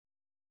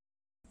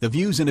The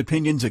views and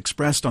opinions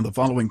expressed on the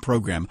following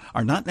program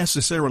are not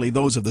necessarily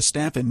those of the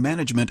staff and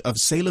management of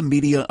Salem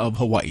Media of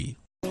Hawaii.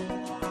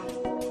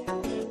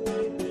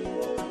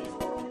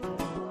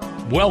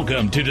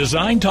 Welcome to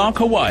Design Talk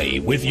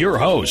Hawaii with your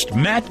host,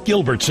 Matt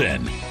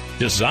Gilbertson.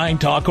 Design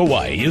Talk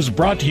Hawaii is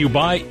brought to you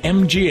by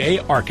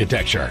MGA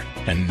Architecture.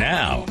 And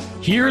now,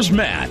 here's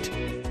Matt.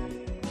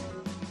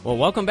 Well,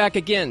 welcome back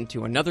again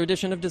to another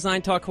edition of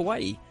Design Talk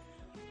Hawaii.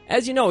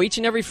 As you know, each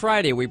and every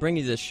Friday we bring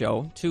you this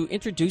show to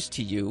introduce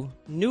to you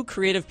new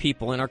creative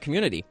people in our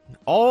community.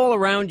 All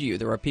around you,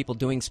 there are people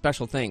doing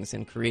special things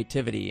in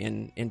creativity,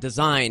 in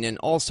design, and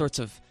all sorts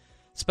of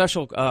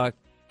special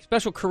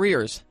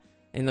careers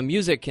in the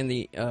music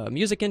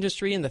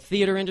industry, in the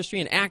theater industry,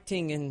 in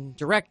acting and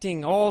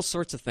directing, all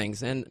sorts of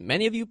things. And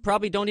many of you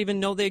probably don't even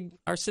know they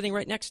are sitting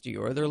right next to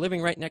you, or they're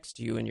living right next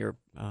to you in your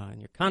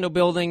condo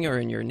building or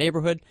in your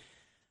neighborhood.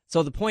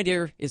 So the point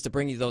here is to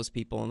bring you those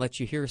people and let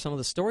you hear some of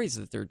the stories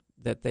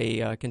that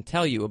they can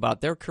tell you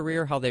about their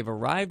career, how they've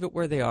arrived at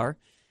where they are,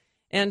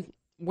 and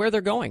where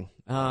they're going,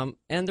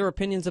 and their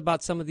opinions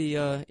about some of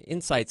the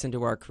insights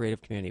into our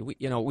creative community.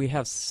 We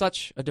have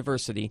such a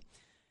diversity,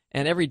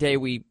 and every day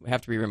we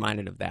have to be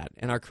reminded of that.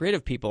 And our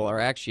creative people are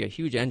actually a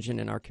huge engine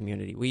in our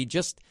community. We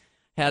just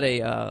had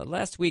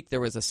last week there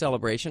was a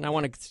celebration. I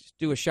want to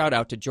do a shout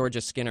out to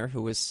Georgia Skinner,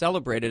 who was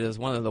celebrated as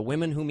one of the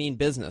women who mean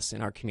business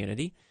in our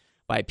community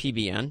by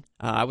PBN.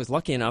 I was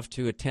lucky enough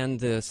to attend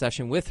the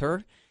session with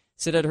her,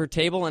 sit at her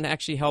table, and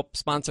actually help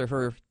sponsor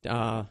her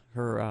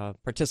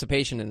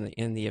participation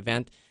in the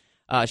event.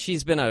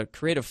 She's been a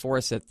creative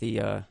force at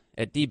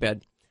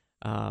DBED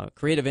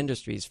Creative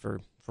Industries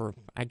for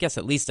I guess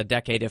at least a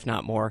decade, if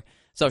not more.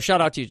 So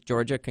shout out to you,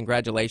 Georgia.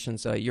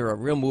 Congratulations. You're a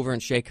real mover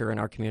and shaker in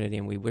our community,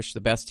 and we wish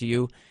the best to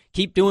you.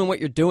 Keep doing what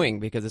you're doing,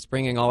 because it's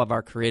bringing all of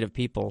our creative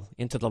people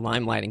into the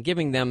limelight and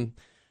giving them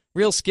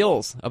real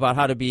skills about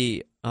how to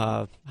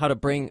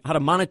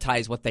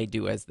monetize what they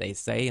do, as they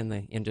say in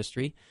the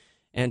industry,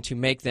 and to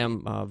make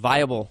them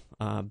viable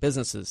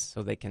businesses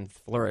so they can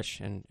flourish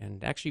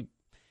and actually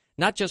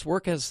not just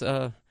work as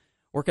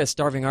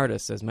starving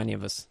artists, as many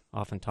of us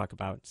often talk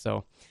about.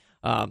 So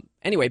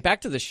anyway,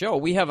 back to the show.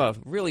 We have a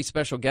really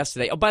special guest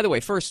today. Oh, by the way,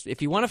 first,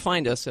 if you want to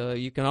find us,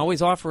 you can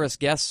always offer us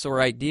guests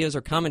or ideas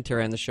or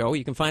commentary on the show.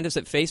 You can find us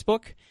at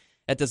Facebook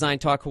at Design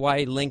Talk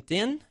Hawaii,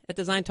 LinkedIn at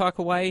Design Talk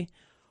Hawaii,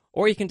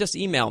 or you can just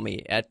email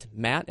me at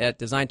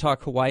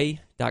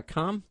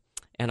matt@designtalkhawaii.com,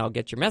 and I'll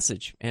get your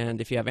message.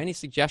 And if you have any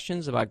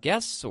suggestions about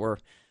guests or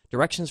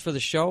directions for the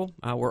show,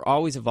 we're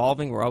always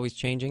evolving, we're always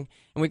changing.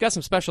 And we've got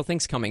some special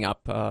things coming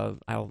up.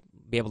 I'll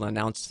be able to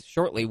announce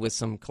shortly with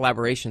some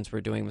collaborations we're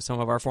doing with some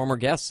of our former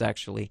guests,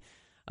 actually,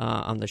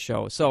 on the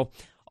show. So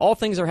all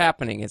things are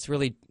happening. It's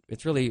really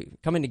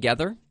coming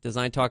together.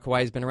 Design Talk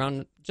Hawaii has been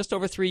around just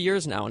over 3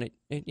 years now, and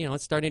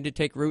it's starting to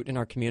take root in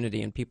our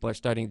community, and people are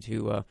starting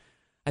to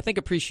I think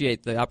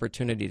appreciate the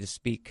opportunity to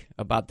speak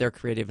about their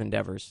creative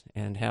endeavors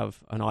and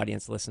have an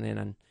audience listen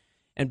in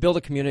and build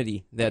a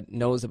community that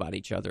knows about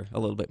each other a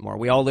little bit more.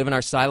 We all live in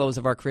our silos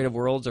of our creative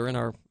worlds or in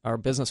our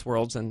business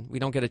worlds, and we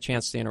don't get a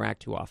chance to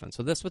interact too often.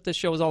 So that's what this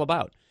show is all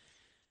about.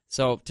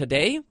 So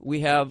today we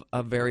have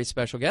a very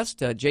special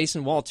guest,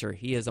 Jason Walter.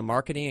 He is a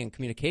marketing and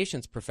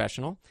communications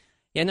professional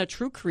and a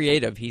true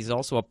creative. He's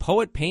also a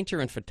poet,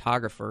 painter, and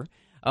photographer.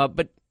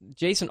 But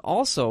Jason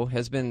also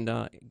has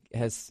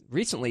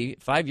recently,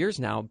 5 years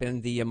now,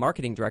 been the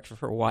marketing director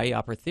for Hawaii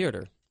Opera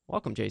Theater.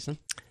 Welcome, Jason.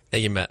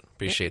 Thank you, Matt.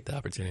 Appreciate the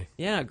opportunity.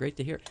 Yeah, great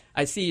to hear.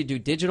 I see you do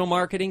digital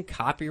marketing,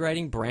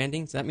 copywriting,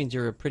 branding. So that means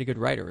you're a pretty good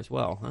writer as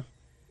well, huh?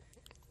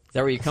 Is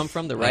that where you come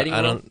from, the writing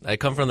world? I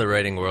come from the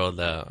writing world.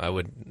 I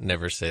would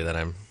never say that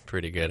I'm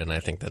pretty good, and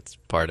I think that's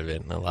part of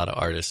it. And a lot of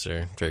artists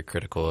are very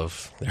critical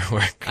of their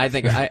work.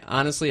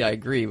 Honestly, I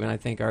agree. When I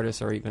think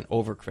artists are even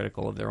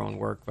overcritical of their own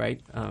work,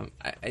 right?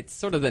 It's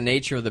sort of the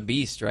nature of the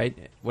beast, right?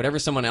 Whatever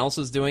someone else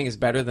is doing is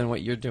better than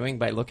what you're doing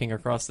by looking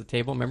across the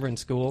table. Remember in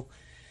school?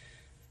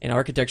 In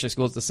architecture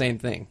school, it's the same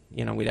thing.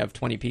 We'd have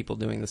 20 people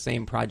doing the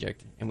same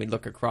project, and we'd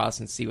look across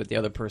and see what the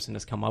other person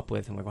has come up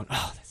with, and we're going,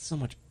 oh, that's so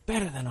much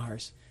better than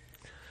ours.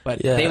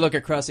 But they look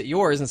across at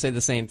yours and say the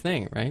same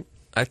thing, right?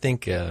 I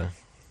think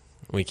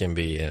we can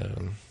be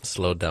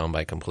slowed down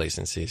by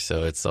complacency,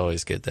 so it's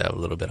always good to have a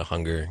little bit of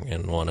hunger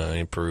and want to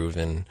improve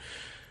and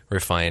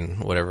refine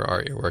whatever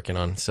art you're working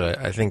on. So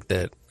I think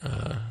that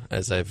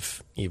as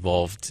I've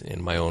evolved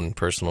in my own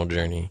personal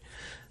journey,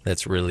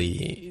 that's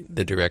really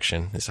the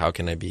direction, is how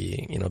can I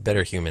be a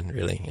better human,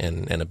 really,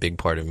 and a big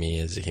part of me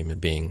as a human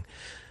being.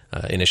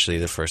 Initially,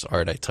 the first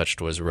art I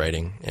touched was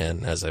writing,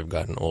 and as I've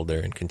gotten older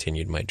and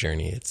continued my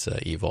journey, it's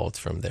evolved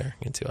from there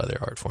into other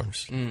art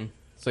forms.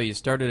 So you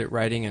started at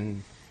writing,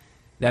 and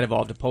that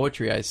evolved to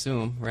poetry, I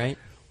assume, right?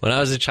 When I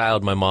was a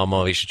child, my mom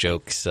always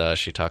jokes.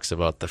 She talks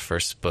about the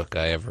first book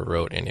I ever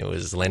wrote, and it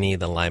was Lenny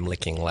the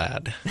Lime-Licking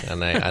Lad.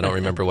 And I don't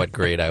remember what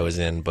grade I was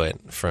in,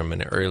 but from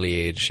an early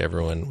age,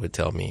 everyone would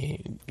tell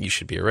me, you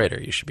should be a writer,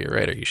 you should be a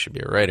writer, you should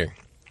be a writer.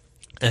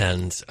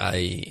 And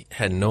I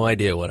had no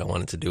idea what I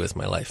wanted to do with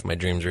my life. My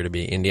dreams were to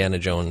be Indiana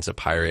Jones, a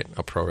pirate,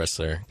 a pro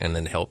wrestler, and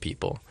then help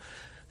people.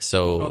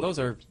 So those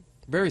are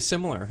very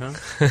similar,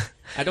 huh?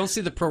 I don't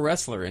see the pro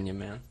wrestler in you,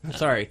 man. I'm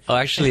sorry. Oh,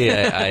 actually,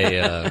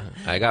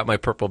 I got my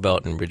purple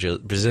belt in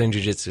Brazilian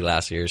Jiu-Jitsu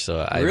last year,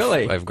 so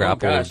I've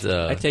grappled.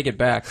 Oh, gosh. I take it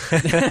back.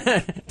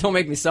 Don't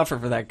make me suffer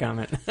for that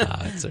comment.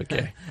 It's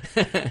okay.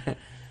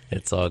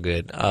 It's all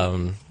good.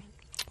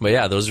 But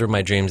yeah, those were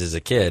my dreams as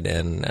a kid,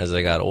 and as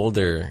I got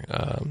older,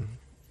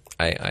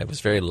 I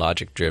was very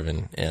logic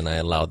driven, and I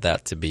allowed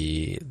that to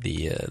be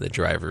the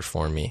driver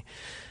for me.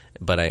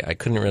 But I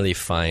couldn't really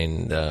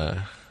find,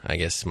 I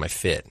guess, my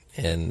fit.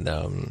 And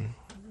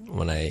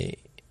when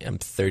I'm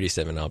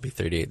 37, I'll be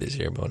 38 this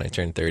year. But when I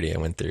turned 30, I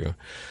went through a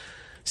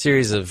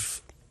series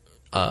of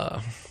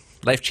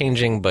life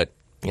changing, but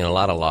a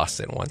lot of loss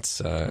at once.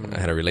 I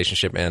had a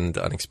relationship end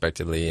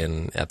unexpectedly,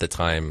 and at the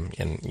time,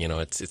 and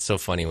it's so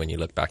funny when you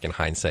look back in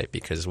hindsight,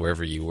 because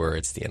wherever you were,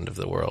 it's the end of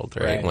the world,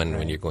 right?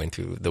 When you're going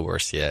through the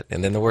worst yet,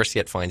 and then the worst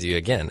yet finds you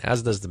again,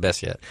 as does the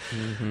best yet.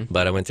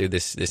 But I went through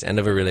this end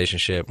of a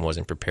relationship, and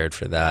wasn't prepared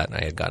for that.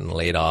 I had gotten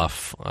laid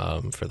off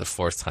for the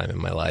 4th time in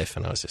my life,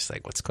 and I was just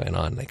like, what's going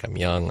on? Like, I'm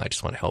young, I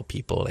just want to help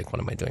people. Like,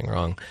 what am I doing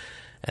wrong?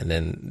 And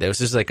then there was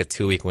just like a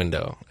 2-week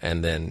window,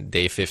 and then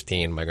day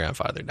 15, my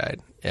grandfather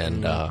died,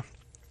 and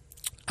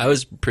I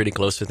was pretty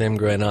close with him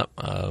growing up.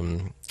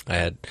 I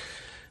had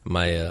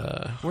my...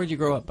 Where'd you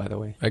grow up, by the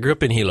way? I grew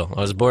up in Hilo.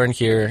 I was born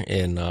here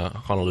in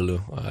Honolulu,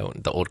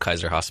 the old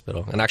Kaiser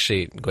Hospital. And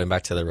actually, going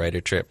back to the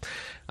writer trip,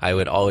 I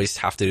would always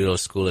have to do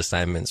those school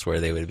assignments where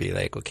they would be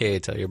like, okay,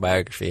 tell your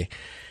biography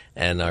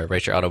and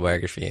write your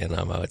autobiography. And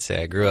I would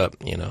say I grew up,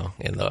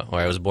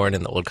 I was born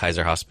in the old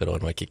Kaiser Hospital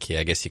in Waikiki.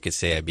 I guess you could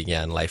say I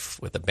began life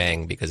with a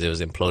bang because it was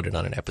imploded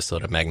on an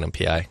episode of Magnum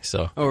PI.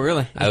 So, oh,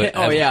 really?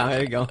 Yeah,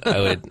 there you go.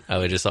 I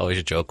would just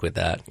always joke with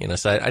that,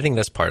 So I think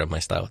that's part of my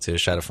style too,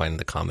 is try to find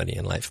the comedy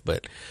in life.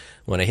 But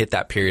when I hit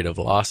that period of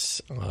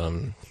loss,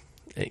 I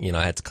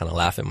had to kind of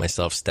laugh at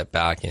myself, step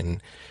back, and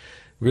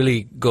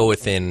really go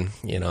within,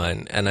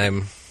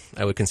 and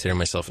I would consider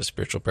myself a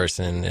spiritual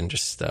person, and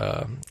just,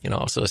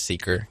 also a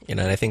seeker, and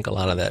I think a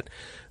lot of that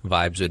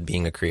vibes with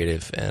being a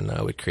creative and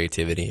with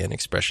creativity and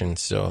expression.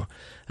 So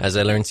as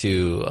I learned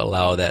to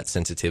allow that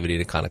sensitivity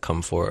to kind of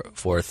come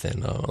forth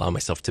and allow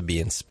myself to be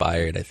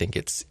inspired, I think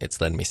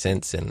it's led me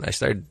since. And I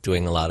started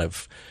doing a lot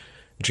of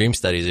dream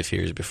studies a few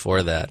years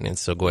before that. And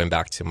so going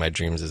back to my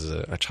dreams as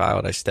a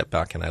child, I stepped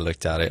back and I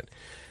looked at it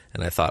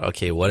and I thought,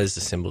 okay, what is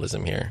the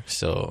symbolism here?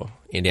 So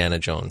Indiana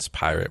Jones,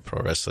 pirate,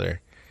 pro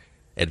wrestler,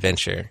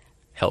 adventure,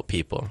 help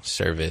people,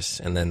 service.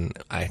 And then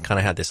I kind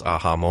of had this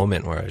aha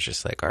moment where I was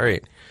just like, all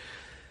right,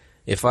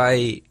 if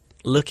I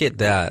look at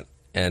that,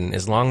 and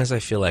as long as I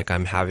feel like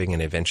I'm having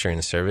an adventure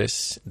in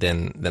service,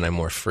 then I'm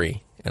more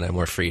free, and I'm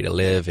more free to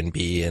live and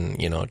be and,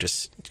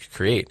 just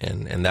create.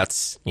 And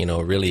that's,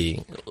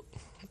 really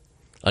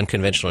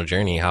unconventional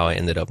journey, how I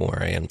ended up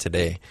where I am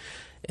today.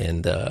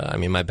 And,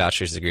 my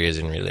bachelor's degree is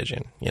in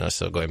religion,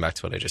 so going back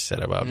to what I just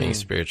said about being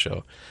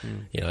spiritual,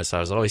 so I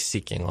was always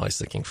seeking,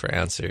 always looking for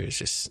answers,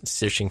 just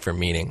searching for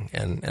meaning.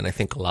 And I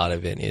think a lot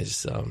of it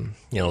is,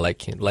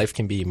 like life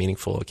can be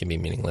meaningful, it can be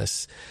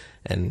meaningless,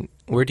 and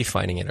we're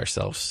defining it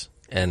ourselves.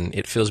 And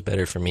it feels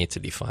better for me to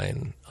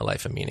define a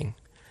life of meaning.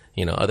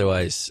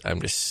 Otherwise I'm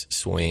just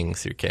swaying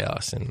through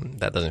chaos, and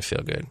that doesn't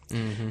feel good.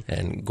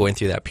 And going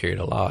through that period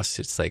of loss,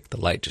 it's like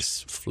the light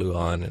just flew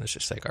on, and it's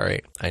just like, all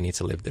right, I need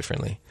to live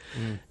differently.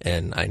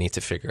 And I need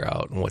to figure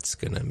out what's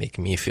going to make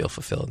me feel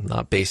fulfilled,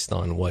 not based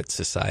on what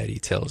society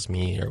tells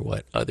me or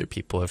what other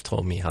people have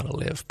told me how to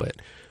live, but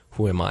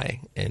who am I,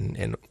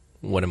 and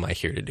what am I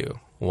here to do?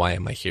 Why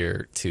am I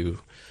here to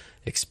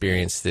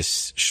experience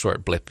this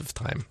short blip of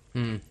time?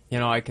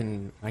 I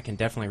can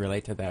definitely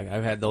relate to that.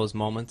 I've had those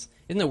moments.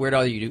 Isn't it weird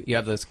how you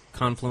have those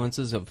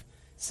confluences of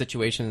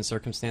situation and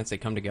circumstance, they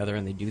come together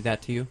and they do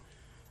that to you?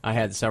 I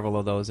had several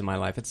of those in my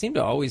life. It seemed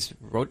to always,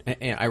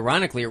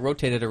 ironically, it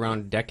rotated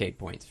around decade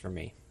points for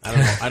me.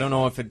 I don't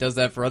know if it does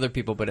that for other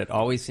people, but it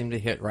always seemed to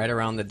hit right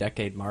around the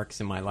decade marks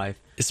in my life.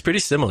 It's pretty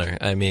similar.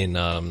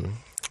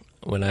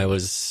 When I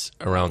was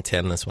around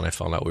 10, that's when I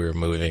found out we were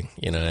moving,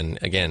 and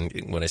again,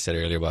 what I said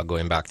earlier about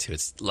going back to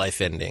it's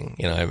life ending,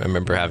 I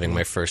remember having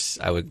my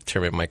first, I would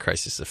term it my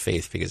crisis of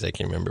faith, because I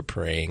can remember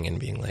praying and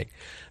being like,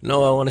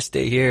 no, I want to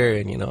stay here.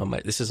 And,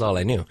 this is all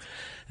I knew.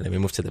 And then we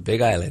moved to the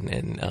Big Island,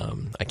 and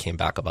I came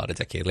back about a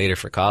decade later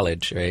for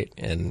college, right?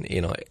 And,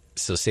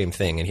 so same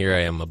thing. And here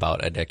I am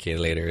about a decade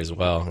later as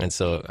well. And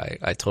so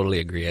I totally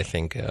agree. I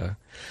think,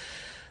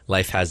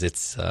 life has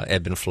its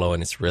ebb and flow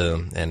and its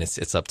rhythm, and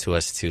it's up to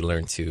us to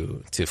learn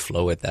to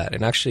flow with that.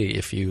 And actually,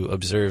 if you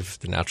observe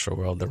the natural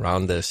world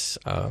around us,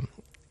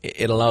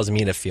 it allows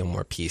me to feel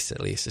more peace, at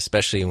least,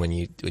 especially when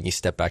you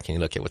step back and you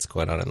look at what's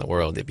going on in the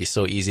world. It'd be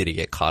so easy to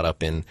get caught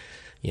up in,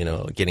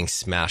 getting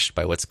smashed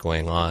by what's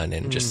going on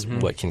and just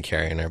what can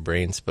carry in our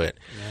brains. But,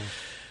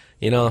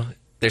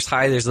 there's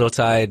high, there's low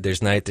tide,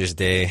 there's night, there's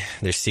day,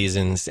 there's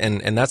seasons.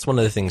 And that's one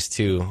of the things,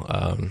 too,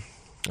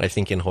 I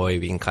think in Hawaii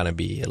we can kind of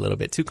be a little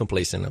bit too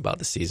complacent about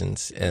the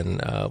seasons, and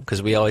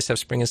because we always have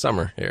spring and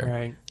summer here,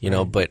 right, you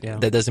know. But yeah.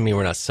 that doesn't mean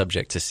we're not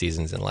subject to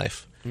seasons in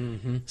life.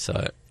 Mm-hmm.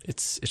 So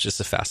it's just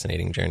a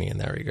fascinating journey in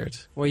that regard.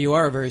 Well, you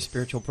are a very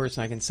spiritual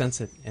person. I can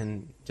sense it,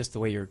 and just the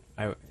way you've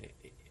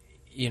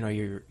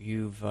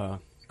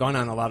gone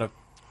on a lot of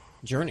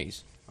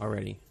journeys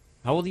already.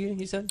 How old are you?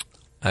 He said.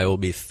 I will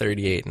be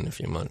 38 in a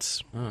few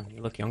months. Oh,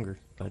 you look younger,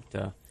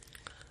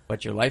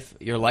 but your life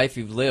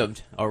you've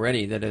lived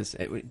already. That is.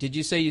 Did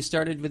you say you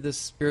started with this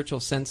spiritual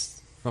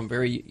sense from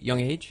very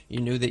young age? You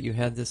knew that you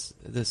had this.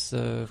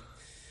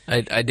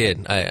 I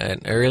did. At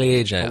an early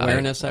age,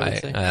 awareness. I would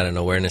say I had an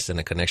awareness and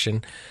a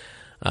connection,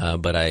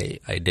 but I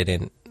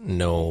didn't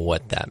know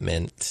what that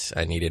meant.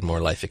 I needed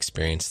more life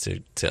experience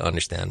to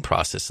understand,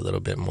 process a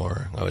little bit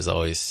more. I was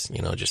always,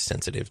 just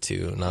sensitive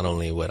to not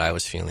only what I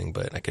was feeling,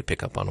 but I could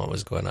pick up on what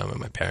was going on with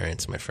my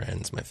parents, my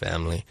friends, my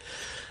family.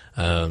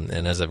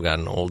 And as I've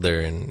gotten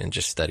older and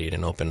just studied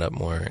and opened up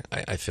more,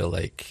 I feel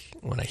like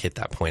when I hit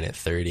that point at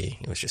 30,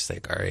 it was just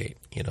like, all right,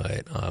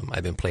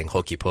 I've been playing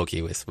hokey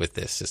pokey with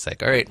this. It's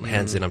like, all right, my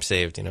hand's in, I'm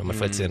saved. My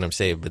foot's in, I'm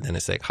saved. But then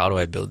it's like, how do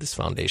I build this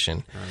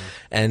foundation?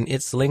 And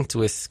it's linked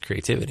with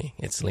creativity.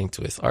 It's linked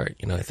with art.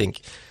 I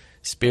think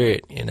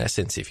spirit, in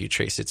essence, if you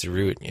trace its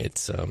root,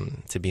 it's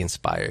to be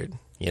inspired.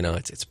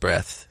 It's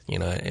breath.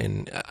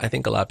 And I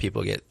think a lot of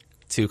people get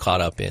too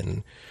caught up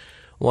in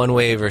one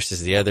way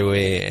versus the other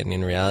way, and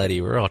in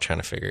reality, we're all trying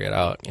to figure it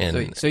out.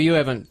 And so you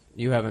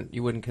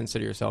wouldn't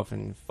consider yourself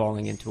in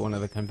falling into one of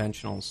the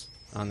conventionals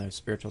on the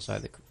spiritual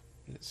side, the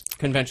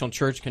conventional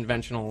church,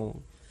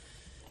 conventional.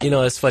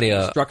 It's funny.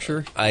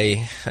 Structure.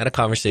 I had a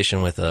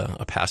conversation with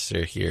a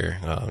pastor here.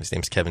 His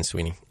name's Kevin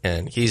Sweeney,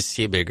 and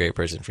he'd be a great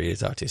person for you to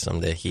talk to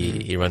someday.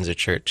 He runs a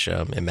church,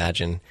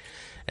 Imagine.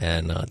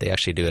 And they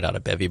actually do it out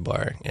of Bevy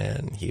Bar.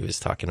 And he was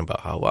talking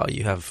about how, wow,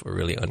 you have a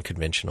really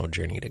unconventional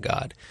journey to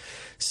God.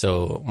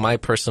 So my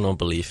personal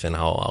belief and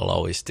how I'll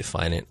always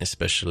define it,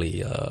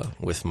 especially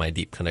with my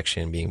deep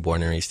connection being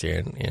born and raised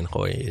here in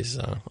Hawaii, is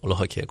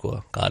Aloha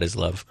Keakua, God is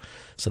love.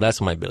 So that's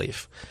my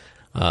belief.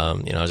 I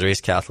was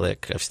raised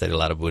Catholic. I've studied a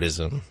lot of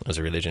Buddhism. I was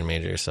a religion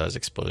major, so I was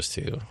exposed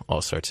to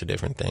all sorts of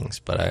different things.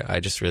 But I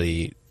just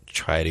really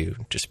try to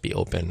just be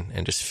open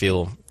and just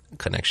feel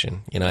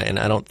connection, and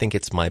I don't think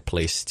it's my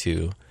place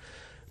to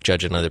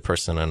judge another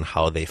person on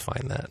how they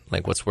find that.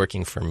 Like, what's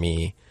working for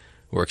me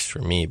works for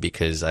me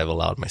because I've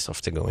allowed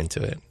myself to go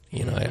into it.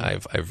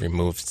 I've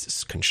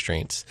removed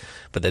constraints,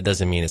 but that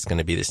doesn't mean it's going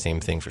to be the same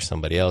thing for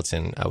somebody else.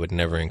 And I would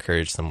never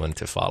encourage someone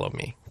to follow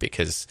me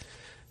because,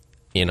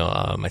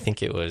 I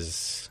think it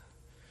was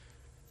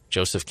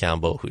Joseph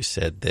Campbell who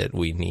said that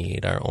we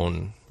need our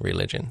own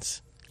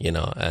religions,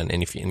 and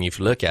if you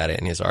look at it,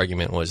 and his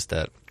argument was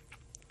that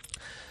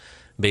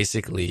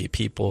basically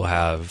people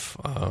have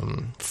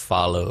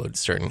followed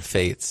certain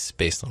faiths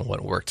based on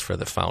what worked for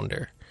the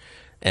founder,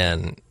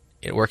 and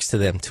it works to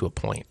them to a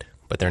point,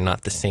 but they're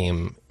not the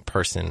same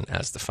person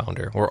as the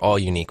founder. We're all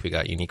unique. We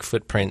got unique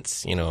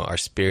footprints, our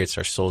spirits,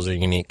 our souls are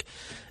unique.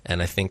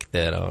 And I think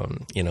that,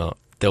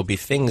 there'll be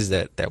things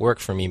that work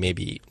for me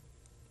maybe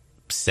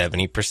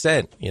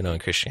 70%, in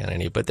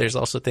Christianity, but there's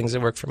also things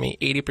that work for me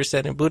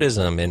 80% in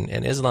Buddhism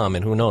and Islam,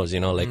 and who knows,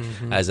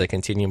 as I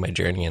continue my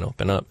journey and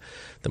open up,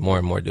 the more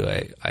and more do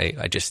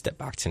I just step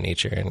back to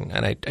nature,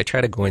 and I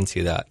try to go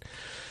into that,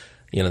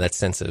 that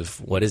sense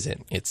of what is it?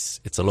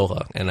 It's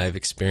aloha, and I've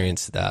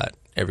experienced that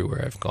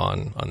everywhere I've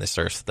gone on this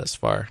earth thus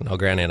far. Now,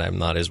 granted, I'm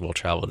not as well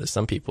traveled as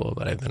some people,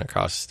 but I've been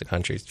across the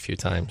country a few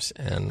times,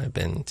 and I've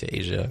been to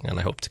Asia, and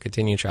I hope to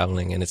continue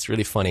traveling. And it's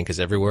really funny because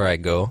everywhere I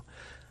go,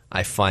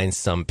 I find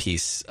some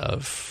piece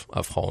of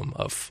home,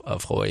 of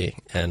Hawaii.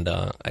 And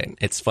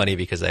it's funny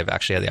because I've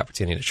actually had the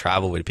opportunity to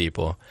travel with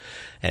people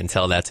and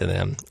tell that to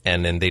them.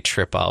 And then they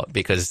trip out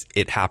because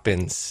it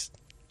happens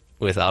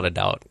without a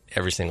doubt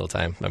every single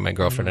time. My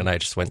girlfriend and I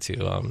just went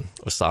to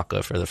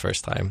Osaka for the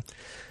first time.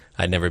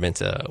 I'd never been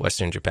to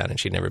Western Japan, and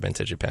she'd never been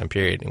to Japan,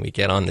 period. And we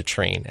get on the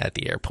train at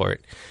the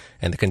airport,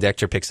 and the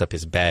conductor picks up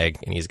his bag,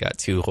 and he's got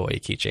 2 Hawaii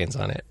keychains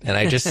on it. And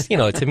I just,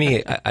 to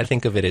me, I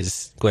think of it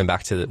as going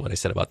back to what I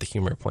said about the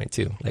humor point,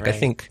 too. Like, right. I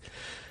think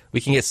we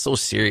can get so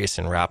serious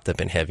and wrapped up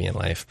and heavy in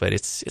life, but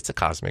it's a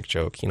cosmic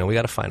joke. We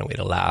got to find a way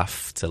to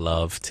laugh, to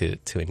love, to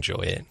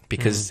enjoy it,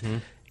 because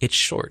it's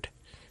short.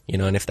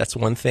 And if that's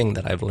one thing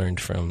that I've learned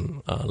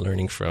from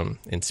learning from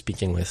and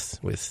speaking with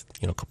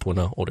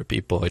kapuna, older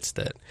people, it's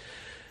that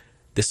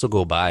this will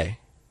go by,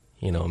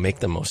 make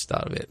the most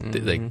out of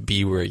it, like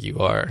be where you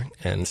are.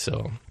 And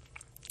so,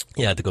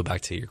 yeah, to go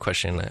back to your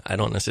question, I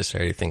don't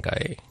necessarily think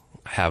I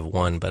have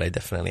one, but I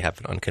definitely have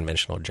an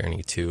unconventional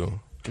journey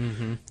to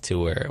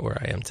where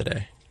I am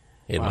today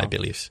in my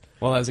beliefs.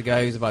 Well, as a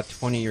guy who's about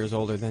 20 years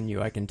older than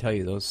you, I can tell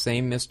you those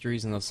same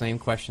mysteries and those same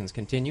questions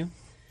continue.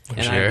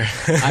 And sure.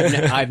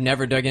 I've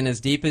never dug in as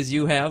deep as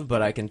you have,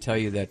 but I can tell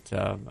you that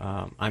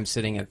I'm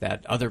sitting at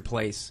that other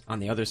place on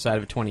the other side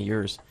of 20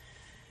 years.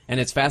 And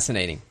it's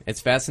fascinating.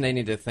 It's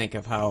fascinating to think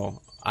of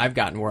how I've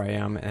gotten where I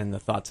am and the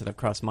thoughts that have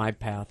crossed my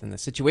path and the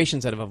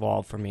situations that have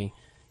evolved for me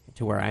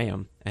to where I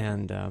am.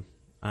 And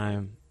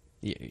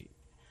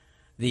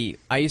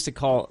I used to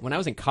call, when I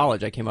was in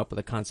college, I came up with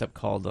a concept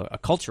called a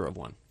culture of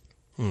one.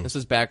 This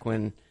was back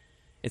when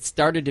it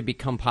started to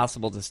become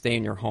possible to stay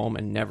in your home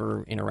and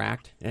never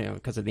interact,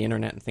 because of the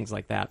internet and things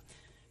like that.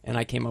 And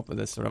I came up with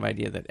this sort of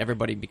idea that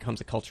everybody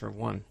becomes a culture of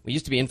one. We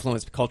used to be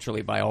influenced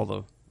culturally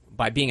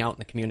by being out in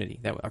the community,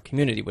 that our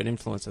community would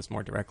influence us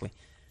more directly.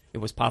 It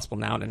was possible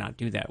now to not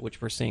do that,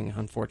 which we're seeing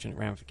unfortunate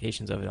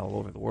ramifications of it all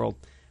over the world.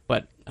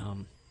 But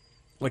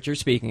what you're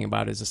speaking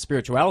about is a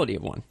spirituality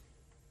of one,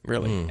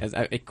 really.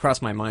 It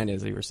crossed my mind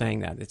as you were saying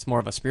that. It's more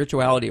of a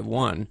spirituality of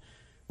one,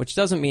 which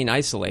doesn't mean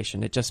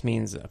isolation. It just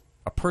means a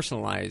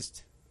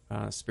personalized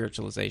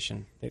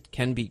spiritualization that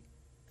can be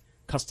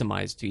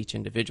customized to each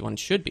individual, and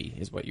should be,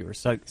 is what you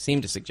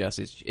seem to suggest.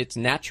 It's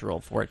natural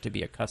for it to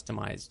be a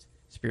customized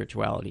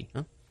spirituality.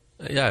 Huh?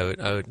 Yeah,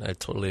 I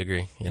totally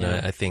agree.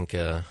 I think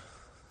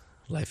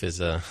life is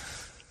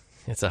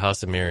it's a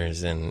house of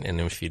mirrors,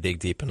 and if you dig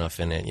deep enough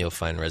in it, you'll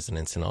find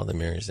resonance in all the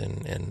mirrors,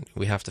 and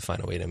we have to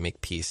find a way to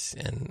make peace,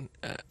 and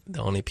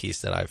the only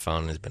peace that I've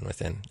found has been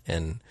within,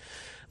 and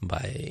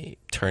by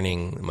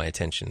turning my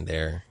attention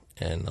there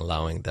and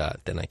allowing that,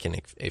 then I can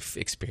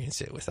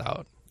experience it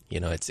without,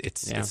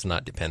 it's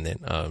not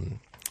dependent. I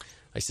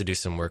used to do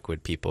some work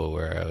with people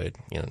where I would,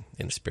 in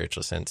a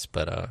spiritual sense,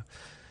 but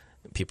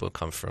people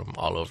come from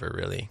all over,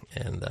 really,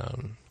 and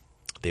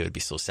they would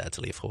be so sad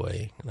to leave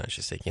Hawaii. And I was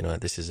just like,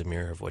 this is a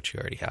mirror of what you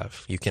already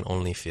have. You can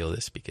only feel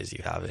this because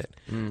you have it.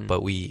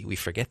 But we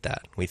forget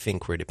that. We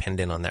think we're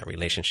dependent on that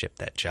relationship,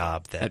 that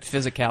job, that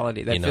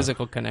physicality, that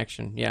physical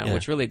connection. Yeah,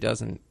 which really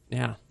doesn't.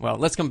 Yeah. Well,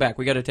 let's come back.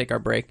 We got to take our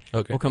break.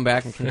 Okay. We'll come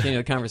back and continue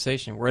the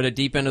conversation. We're at a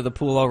deep end of the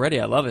pool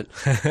already. I love it.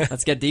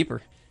 Let's get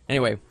deeper.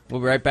 Anyway,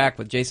 we'll be right back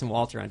with Jason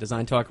Walter on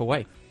Design Talk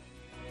Hawaii.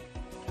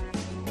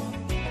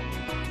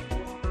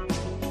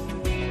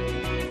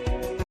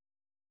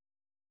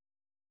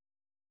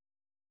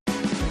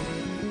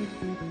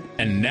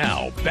 And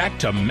now, back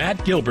to Matt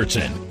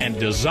Gilbertson and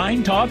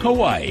Design Talk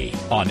Hawaii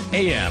on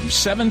AM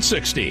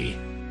 760.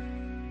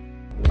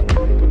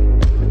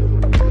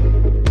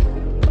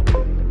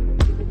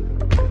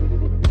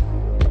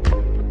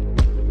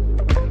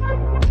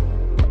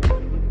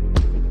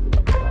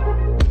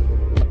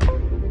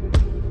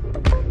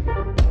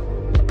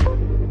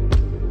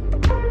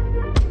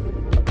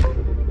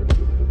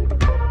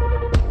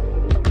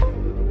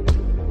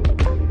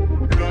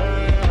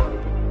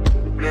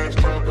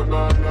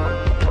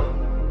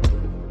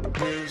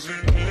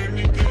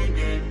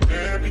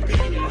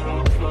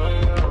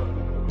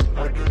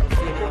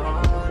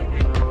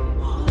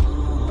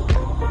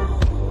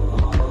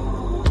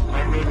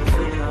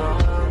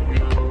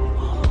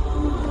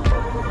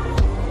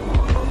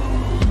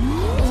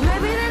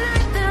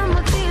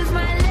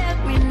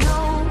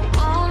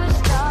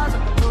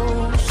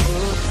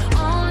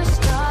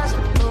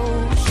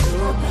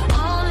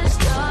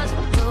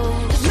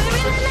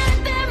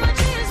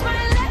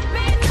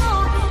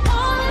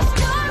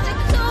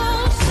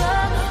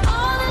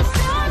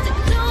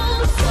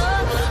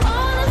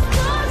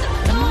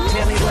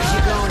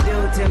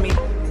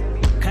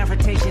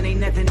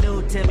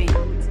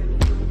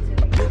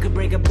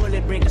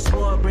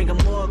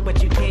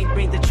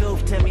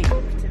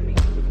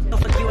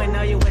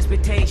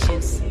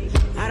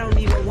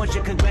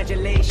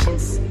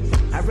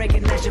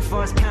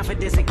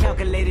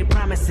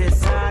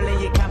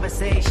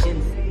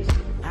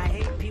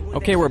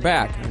 Okay, we're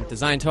back on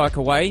Design Talk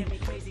Hawaii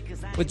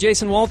with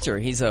Jason Walter.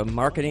 He's a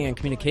marketing and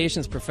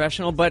communications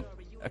professional, but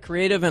a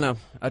creative and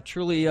a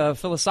truly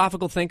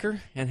philosophical thinker,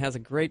 and has a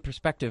great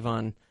perspective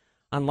on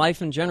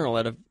life in general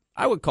at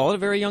I would call it a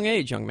very young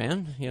age, young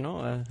man.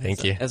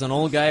 Thank you. As an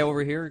old guy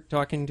over here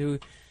talking to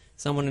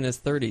someone in his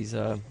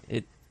 30s,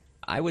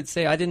 I would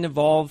say I didn't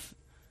evolve.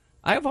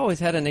 I've always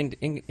had an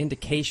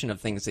indication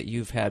of things that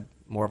you've had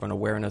more of an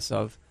awareness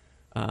of,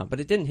 but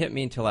it didn't hit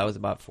me until I was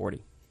about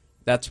 40.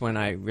 That's when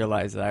I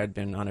realized that I had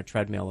been on a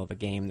treadmill of a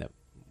game that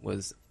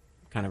was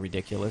kind of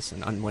ridiculous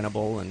and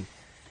unwinnable. And,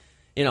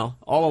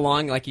 all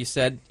along, like you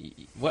said,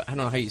 I don't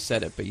know how you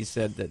said it, but you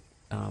said that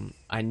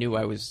I knew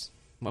I was,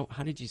 well,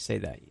 how did you say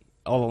that?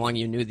 All along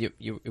you knew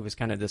it was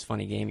kind of this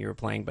funny game you were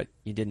playing, but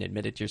you didn't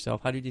admit it to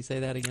yourself. How did you say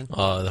that again?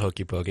 Oh, the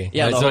hokey pokey.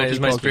 Yeah, it's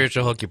my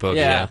spiritual hokey pokey.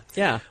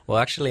 Yeah. Well,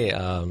 actually,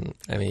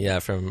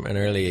 from an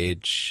early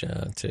age,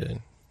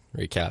 to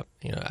recap,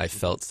 I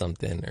felt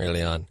something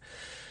early on.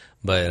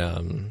 But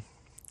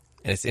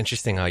and it's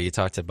interesting how you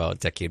talked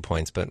about decade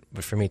points, but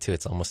for me too,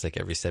 it's almost like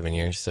every 7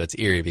 years. So it's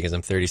eerie because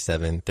I'm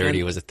 37,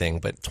 30 was a thing,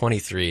 but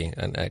 23,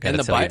 and I got to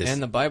tell you this.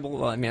 And the Bible,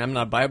 well, I'm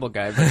not a Bible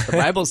guy, but the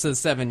Bible says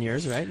 7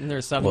 years, right? And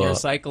there's a 7-year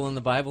cycle in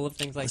the Bible of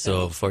things like that.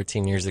 So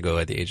 14 years ago,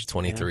 at the age of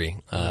 23,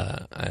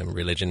 I'm a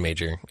religion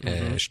major.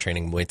 I was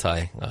training Muay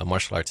Thai.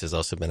 Martial arts has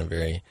also been a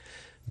very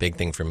big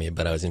thing for me,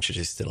 but I was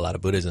introduced to a lot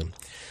of Buddhism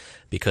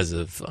because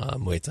of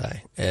Muay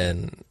Thai.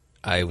 And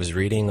I was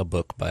reading a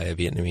book by a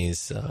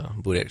Vietnamese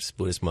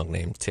Buddhist monk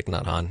named Thich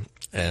Nhat Hanh,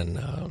 and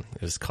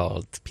it was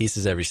called Peace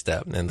is Every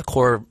Step. And the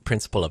core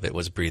principle of it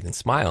was breathe and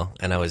smile.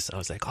 And I was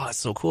like, oh, it's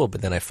so cool.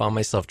 But then I found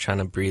myself trying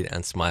to breathe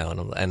and smile,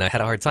 and I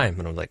had a hard time.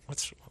 And I was like,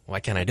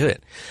 why can't I do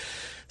it?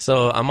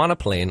 So I'm on a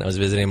plane. I was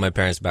visiting my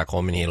parents back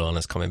home in Hilo, and I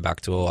was coming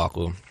back to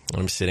Oahu.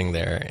 I'm sitting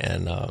there,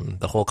 and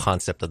the whole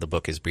concept of the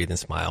book is breathe and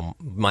smile,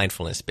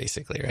 mindfulness,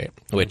 basically, right?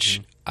 Which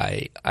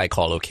I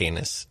call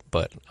okayness,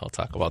 but I'll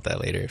talk about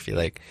that later if you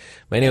like.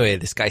 But anyway,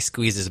 this guy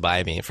squeezes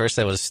by me. At first,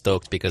 I was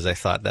stoked because I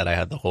thought that I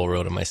had the whole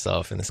row to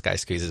myself, and this guy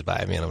squeezes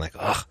by me, and I'm like,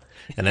 ugh.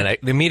 And then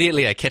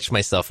immediately I catch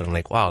myself, and I'm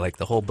like, wow, like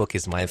the whole book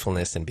is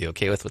mindfulness and be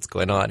okay with what's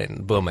going on,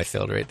 and boom, I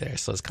failed right there.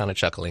 So I was kind of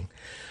chuckling.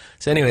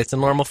 So anyway, it's a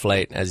normal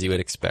flight, as you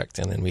would expect,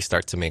 and then we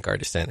start to make our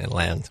descent and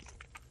land.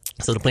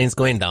 So the plane's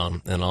going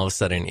down, and all of a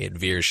sudden it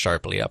veers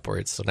sharply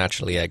upwards. So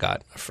naturally I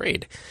got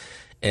afraid.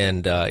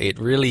 And it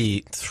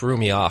really threw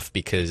me off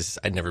because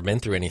I'd never been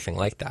through anything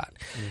like that.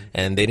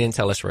 And they didn't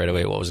tell us right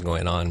away what was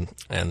going on.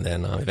 And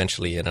then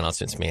eventually an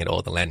announcement's made,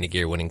 the landing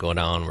gear wouldn't go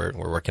down. We're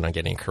working on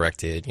getting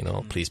corrected.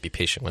 Please be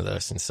patient with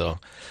us. And so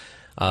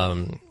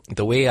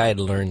the way I had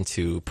learned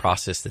to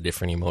process the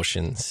different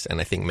emotions,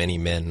 and I think many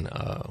men,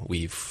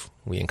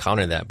 we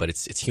encounter that, but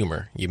it's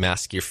humor. You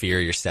mask your fear,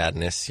 your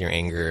sadness, your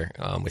anger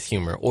with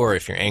humor. Or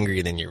if you're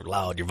angry, then you're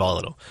loud, you're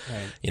volatile.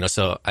 Right.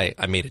 So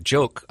I made a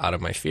joke out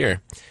of my fear.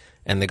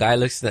 And the guy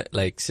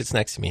sits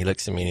next to me. He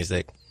looks at me and he's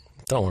like,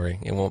 don't worry,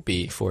 it won't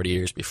be 40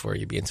 years before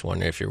you begin to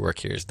wonder if your work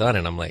here is done.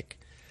 And I'm like,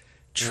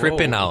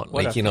 tripping out,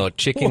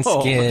 chicken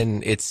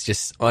skin. It's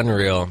just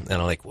unreal. And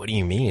I'm like, what do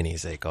you mean?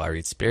 He's like, I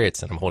read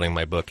spirits. And I'm holding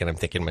my book and I'm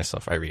thinking to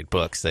myself, I read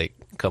books. Like,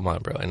 come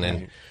on, bro. And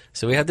then,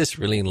 so we had this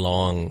really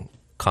long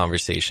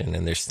conversation,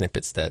 and there's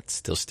snippets that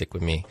still stick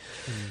with me.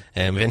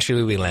 And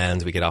eventually we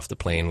land, we get off the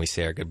plane, we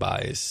say our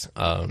goodbyes.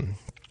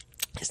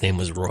 His name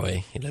was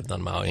Roy. He lived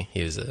on Maui.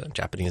 He was a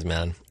Japanese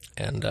man.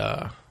 And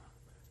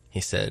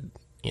he said,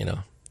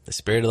 the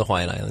spirit of the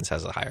Hawaiian Islands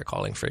has a higher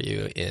calling for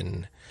you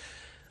in,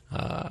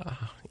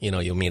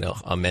 you'll meet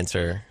a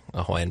mentor,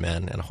 a Hawaiian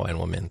man and a Hawaiian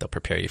woman. They'll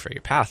prepare you for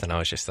your path. And I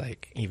was just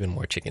like, even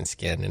more chicken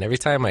skin. And every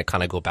time I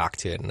kind of go back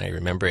to it and I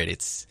remember it,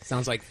 it's...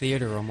 Sounds like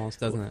theater almost,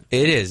 doesn't it?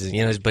 It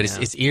is, but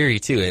it's eerie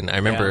too. And I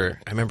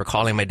remember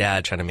calling my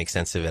dad, trying to make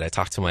sense of it. I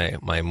talked to my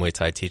Muay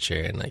Thai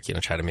teacher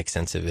and try to make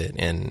sense of it.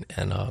 And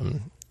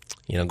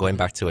going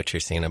back to what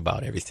you're saying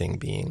about everything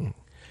being...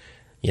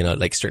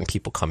 like certain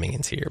people coming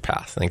into your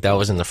path. Like that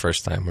wasn't the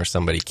first time where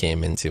somebody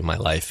came into my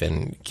life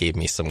and gave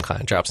me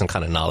dropped some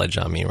kind of knowledge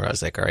on me where I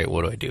was like, all right,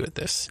 what do I do with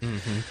this?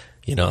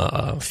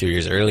 A few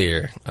years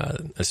earlier,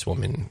 this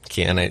woman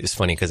came, and it's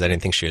funny because I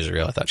didn't think she was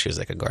real. I thought she was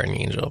like a guardian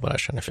angel, but I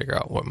was trying to figure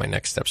out what my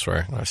next steps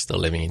were. I was still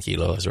living in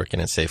Hilo. I was working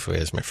at Safeway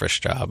as my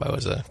first job. I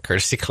was a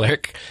courtesy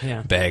clerk,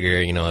 bagger.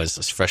 I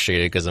was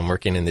frustrated because I'm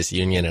working in this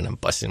union and I'm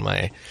busting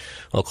my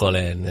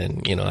okole, and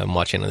then, I'm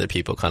watching other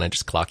people kind of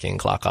just clock in,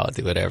 clock out,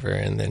 do whatever.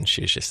 And then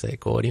she was just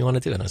like, well, what do you want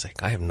to do? And I was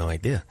like, I have no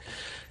idea.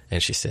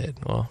 And she said,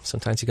 well,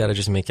 sometimes you got to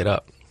just make it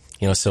up.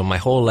 So my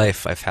whole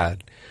life I've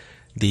had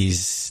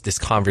this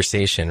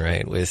conversation,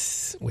 right,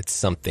 with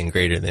something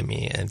greater than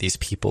me, and these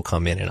people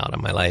come in and out of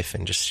my life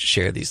and just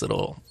share these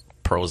little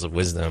pearls of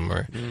wisdom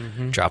or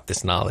drop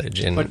this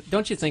knowledge. But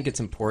don't you think it's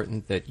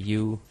important that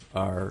you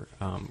are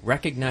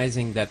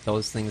recognizing that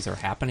those things are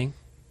happening?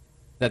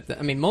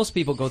 Most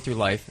people go through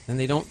life and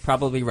they don't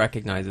probably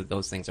recognize that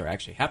those things are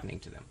actually happening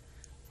to them.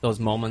 Those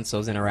moments,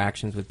 those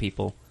interactions with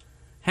people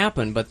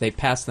happen, but they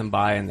pass them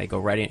by and they go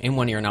right in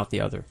one ear and out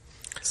the other.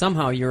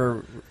 Somehow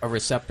you're a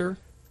receptor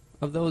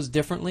of those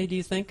differently, do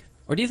you think?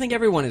 Or do you think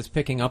everyone is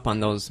picking up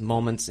on those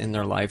moments in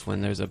their life when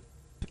there's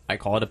I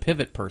call it a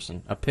pivot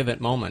person, a pivot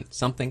moment,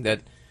 something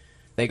that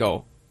they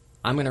go,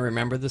 I'm going to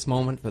remember this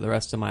moment for the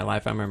rest of my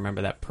life. I'm going to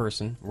remember that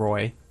person,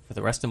 Roy, for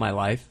the rest of my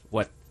life.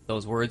 What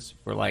those words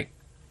were like.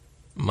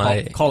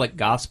 Call it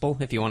gospel,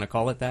 if you want to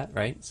call it that,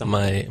 right?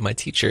 My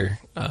teacher,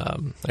 I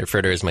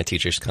refer to her as my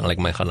teacher. She's kind of like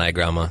my hanai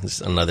grandma.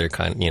 It's another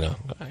kind,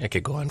 I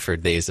could go on for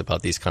days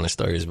about these kind of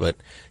stories, but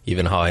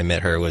even how I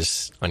met her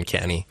was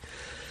uncanny.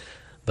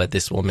 But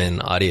this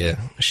woman, Adia,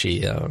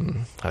 she,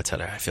 I tell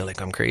her, I feel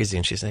like I'm crazy.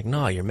 And she's like,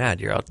 no, you're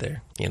mad. You're out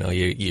there.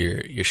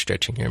 You're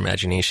stretching your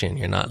imagination.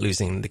 You're not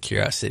losing the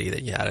curiosity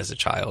that you had as a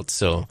child.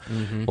 So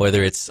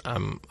whether it's,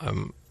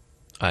 I'm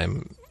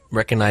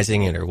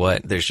recognizing it or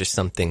what, there's just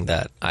something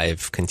that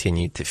I've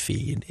continued to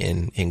feed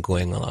in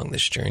going along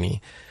this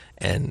journey.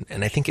 And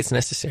I think it's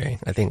necessary.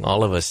 I think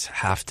all of us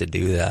have to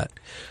do that.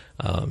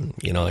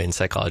 In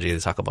psychology, they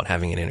talk about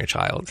having an inner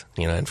child,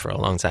 and for a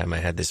long time I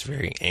had this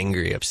very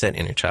angry, upset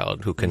inner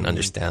child who couldn't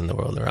understand the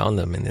world around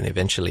them. And then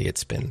eventually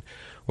it's been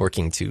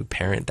working to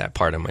parent that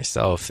part of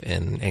myself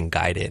and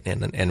guide it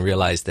and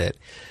realize that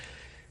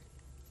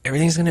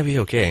everything's going to be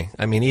okay.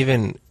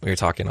 Even we were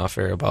talking off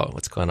air about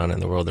what's going on in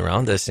the world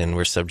around us, and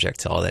we're subject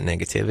to all that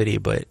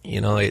negativity, but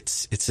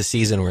it's the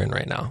season we're in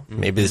right now.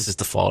 Maybe this is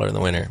the fall or the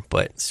winter,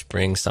 but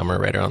spring, summer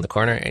right around the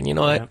corner. And you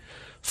know what?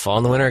 Fall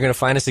and the winter are going to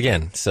find us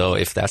again. So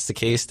if that's the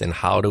case, then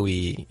how do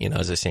we,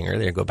 as I was saying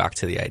earlier, go back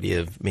to the idea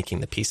of making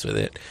the peace with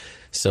it?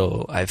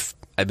 So I've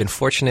been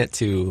fortunate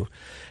to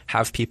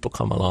have people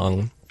come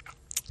along,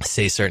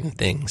 say certain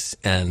things,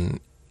 and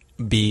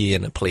be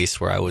in a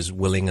place where I was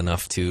willing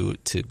enough to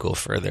go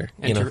further.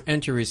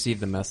 And to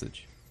receive the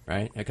message,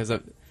 right? Because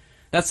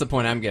that's the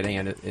point I'm getting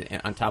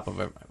at. On top of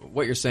it,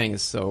 what you're saying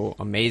is so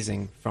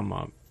amazing from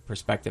a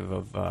perspective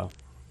of,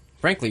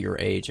 frankly, your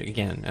age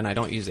again. And I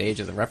don't use age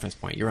as a reference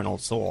point. You're an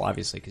old soul,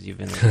 obviously, because you've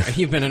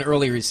been an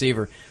early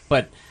receiver.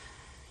 But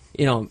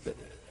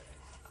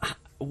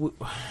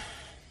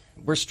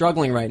we're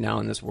struggling right now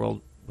in this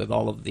world with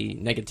all of the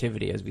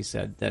negativity, as we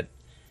said, that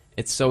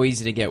it's so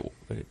easy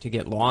to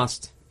get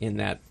lost in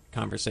that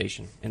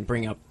conversation and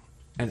bring up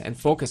and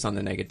focus on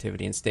the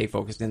negativity and stay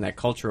focused in that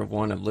culture of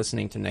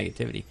listening to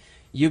negativity.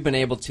 You've been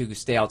able to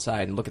stay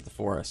outside and look at the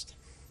forest,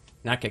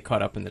 not get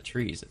caught up in the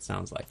trees, it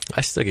sounds like.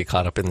 I still get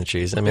caught up in the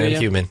trees. I mean,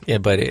 I'm human. Yeah,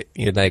 but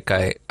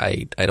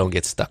I don't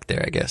get stuck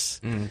there, I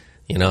guess.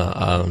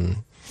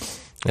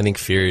 I think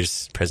fear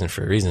is present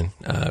for a reason.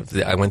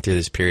 I went through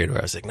this period where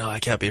I was like, no, I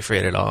can't be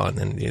afraid at all. And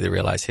then the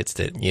realize hits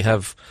it. You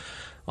have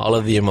all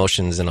of the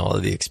emotions and all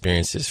of the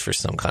experiences for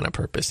some kind of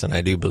purpose. And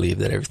I do believe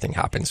that everything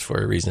happens for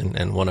a reason.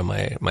 And one of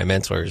my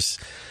mentors,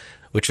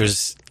 which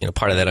was,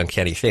 part of that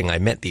uncanny thing, I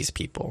met these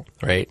people,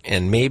 right?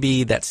 And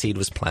maybe that seed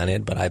was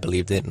planted, but I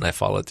believed it and I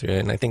followed through it.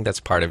 And I think that's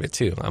part of it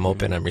too. I'm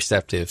open, I'm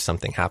receptive,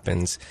 something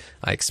happens,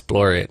 I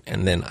explore it,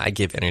 and then I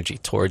give energy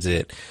towards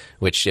it,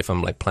 which if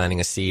I'm like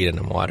planting a seed and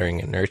I'm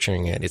watering and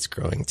nurturing it, it's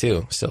growing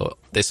too. So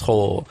this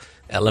whole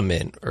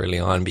element early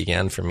on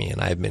began for me,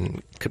 and I've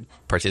been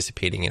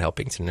participating in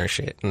helping to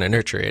nurture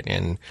it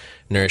and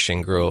nourish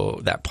and grow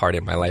that part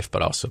in my life,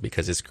 but also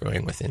because it's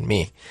growing within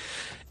me.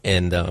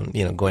 And,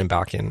 going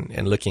back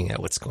and looking at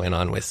what's going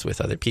on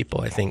with other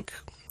people, I think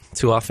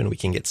too often we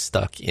can get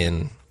stuck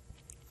in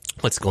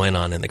what's going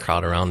on in the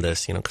crowd around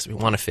us, because we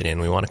want to fit in,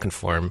 we want to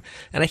conform.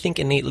 And I think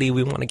innately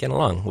we want to get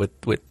along with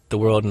the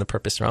world and the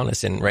purpose around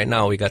us. And right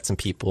now we got some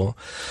people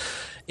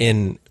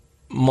in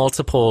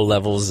multiple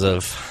levels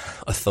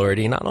of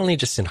authority, not only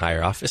just in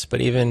higher office,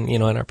 but even,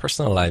 in our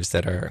personal lives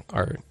that are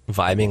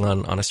vibing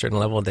on a certain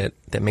level that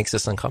makes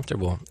us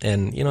uncomfortable.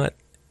 And you know what?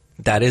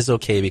 That is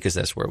okay because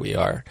that's where we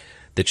are.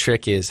 The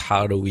trick is,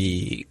 how do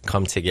we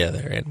come together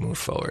and move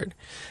forward?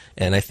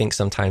 And I think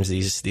sometimes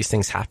these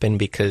things happen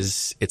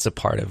because it's a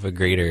part of a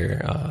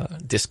greater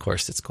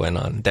discourse that's going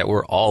on that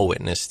we're all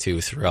witness to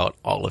throughout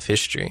all of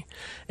history.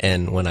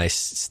 And when I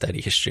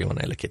study history, when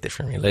I look at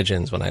different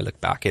religions, when I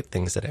look back at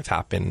things that have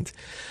happened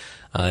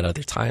at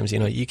other times,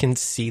 you can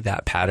see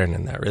that pattern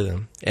and that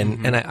rhythm.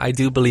 And and I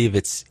do believe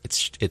it's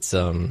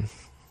the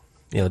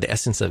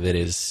essence of it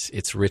is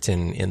it's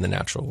written in the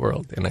natural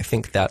world. And I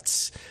think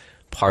that's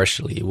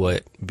partially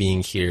what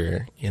being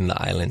here in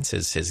the islands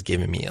has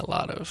given me a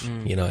lot of,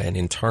 and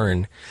in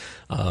turn,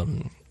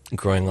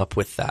 growing up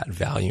with that,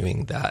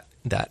 valuing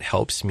that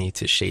helps me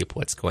to shape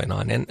what's going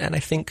on. And I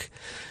think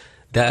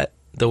that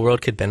the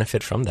world could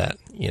benefit from that.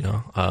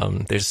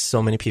 There's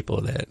so many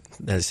people that,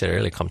 as I said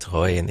earlier, come to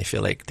Hawaii and they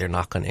feel like they're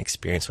not going to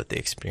experience what they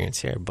experience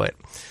here. But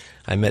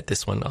I met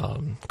this one,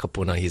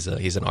 Kapuna, he's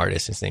an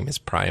artist. His name is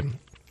Prime.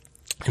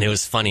 And it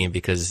was funny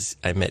because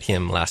I met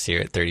him last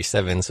year at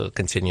 37, so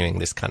continuing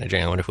this kind of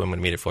journey. I wonder who I'm going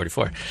to meet at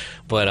 44.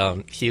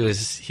 But he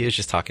was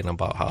just talking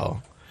about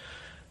how,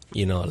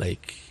 you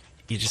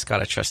just got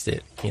to trust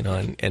it,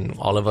 and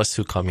all of us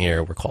who come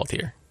here, we're called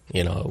here.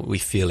 We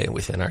feel it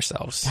within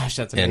ourselves. Gosh,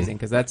 that's amazing,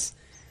 because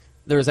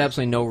there was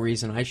absolutely no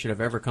reason I should have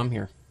ever come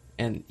here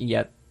and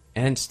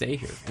stay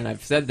here. And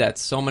I've said that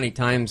so many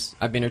times.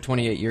 I've been here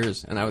 28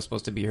 years, and I was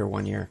supposed to be here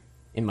 1 year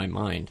in my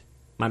mind.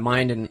 My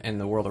mind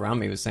and the world around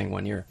me was saying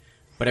 1 year.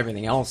 But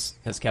everything else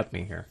has kept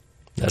me here.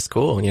 That's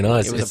cool. It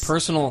was a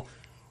personal.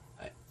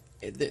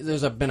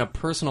 There's been a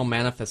personal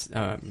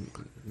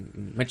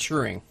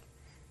maturing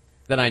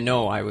that I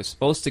know I was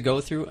supposed to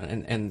go through,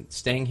 and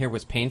staying here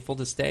was painful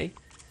to stay.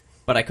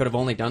 But I could have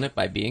only done it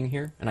by being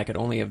here, and I could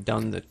only have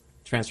done the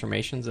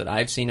transformations that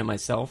I've seen in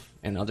myself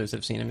and others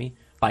have seen in me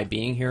by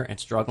being here and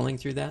struggling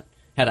through that.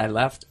 Had I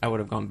left, I would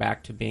have gone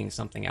back to being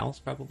something else,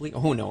 probably.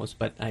 Who knows?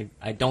 But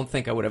I don't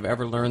think I would have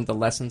ever learned the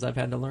lessons I've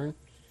had to learn.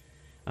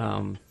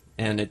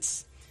 And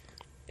it's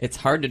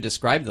hard to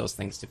describe those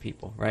things to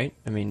people, right?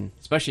 I mean,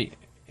 especially,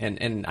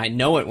 and I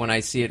know it when I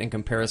see it in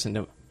comparison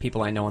to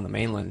people I know on the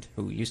mainland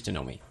who used to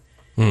know me,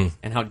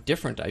 and how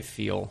different I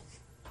feel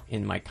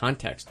in my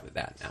context with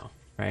that now,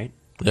 right?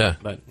 Yeah.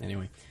 But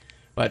anyway,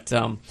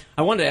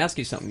 I wanted to ask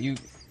you something. You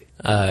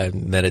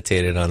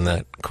meditated on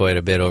that quite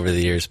a bit over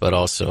the years, but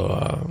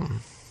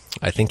also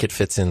I think it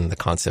fits in the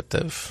concept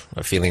of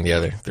feeling the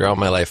other. Throughout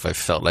my life, I've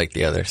felt like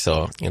the other.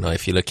 So,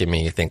 if you look at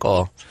me, you think,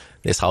 oh,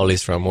 this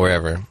Howley's from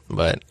wherever.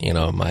 But,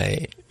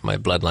 my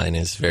bloodline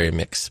is very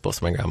mixed.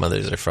 Both my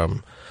grandmothers are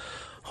from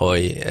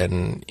Hawaii.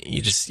 And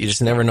you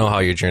just never know how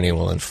your journey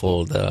will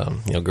unfold.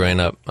 Growing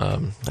up, I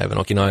have an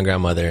Okinawan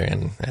grandmother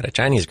and I had a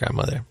Chinese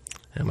grandmother.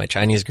 And my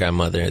Chinese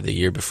grandmother, the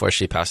year before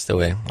she passed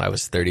away, I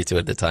was 32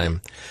 at the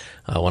time,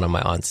 one of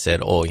my aunts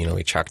said,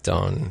 we tracked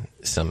down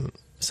some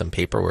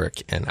paperwork,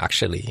 and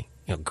actually,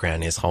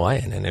 Gran is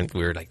Hawaiian. And then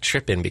we were like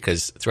tripping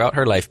because throughout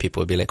her life,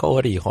 people would be like, oh,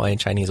 what are you, Hawaiian,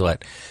 Chinese,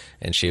 what?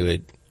 And she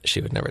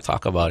would never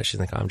talk about it. She's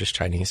like, I'm just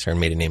Chinese. Her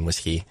maiden name was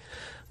He.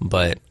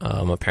 But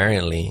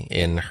apparently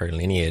in her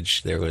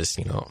lineage, there was,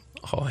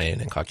 Hawaiian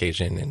and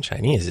Caucasian and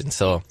Chinese. And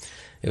so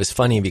it was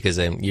funny because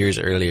years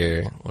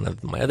earlier, one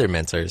of my other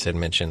mentors had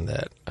mentioned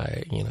that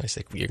he's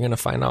like, you're going to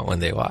find out when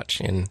they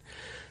watch. And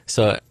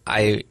so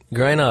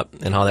growing up,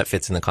 and how that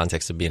fits in the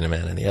context of being a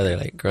man and the other,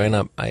 like growing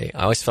up, I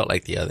always felt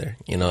like the other,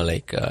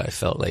 I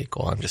felt like,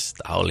 I'm just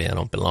the haole, I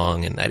don't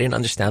belong. And I didn't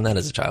understand that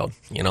as a child,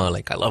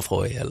 like I love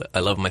Hawaii, I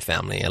love my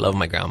family, I love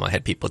my grandma. I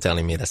had people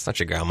telling me, that's not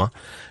your grandma.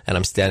 And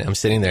I'm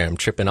sitting there, I'm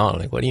tripping out,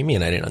 like, what do you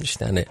mean? I didn't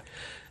understand it.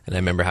 And I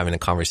remember having a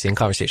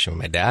conversation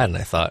with my dad, and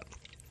I thought,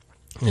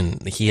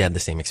 and he had the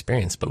same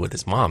experience, but with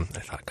his mom. I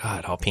thought,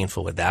 God, how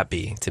painful would that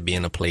be, to be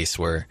in a place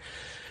where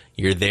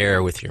you're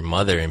there with your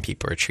mother and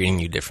people are treating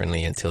you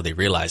differently until they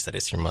realize that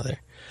it's your mother.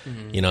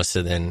 Mm-hmm.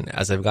 So then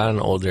as I've gotten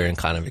older and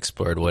kind of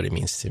explored what it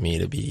means to me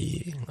to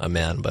be a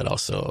man, but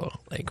also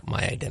like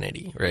my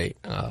identity, right?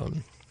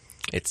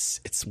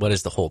 It's what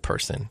is the whole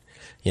person,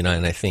 and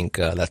I think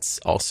that's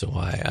also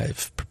why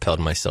I've propelled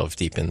myself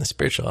deep in the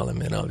spiritual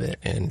element of it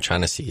and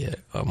trying to see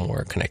a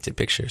more connected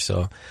picture.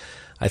 So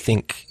I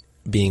think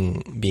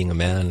being a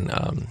man,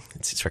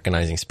 it's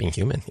recognizing it's being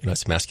human.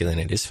 It's masculine,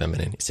 it is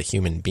feminine. It's a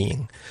human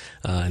being,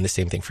 and the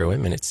same thing for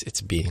women.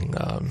 It's being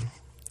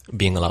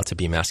allowed to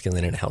be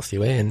masculine in a healthy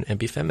way and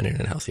be feminine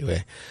in a healthy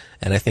way.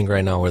 And I think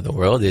right now where the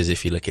world is,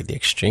 if you look at the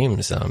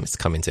extremes, it's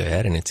coming to a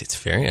head, and it's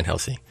very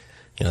unhealthy.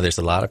 There's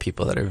a lot of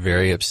people that are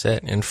very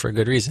upset, and for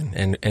good reason.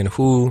 And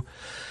who,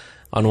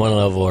 on one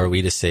level, are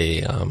we to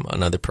say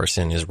another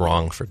person is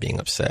wrong for being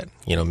upset?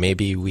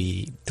 Maybe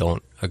we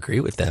don't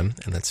agree with them,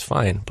 and that's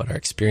fine, but our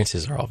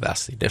experiences are all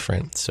vastly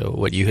different. So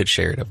what you had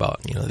shared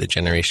about, the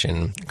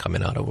generation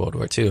coming out of World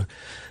War II,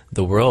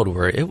 the world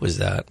where it was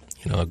that,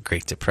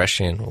 Great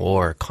Depression,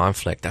 war,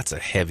 conflict, that's a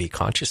heavy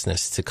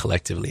consciousness to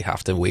collectively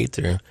have to wade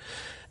through.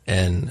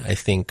 And I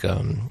think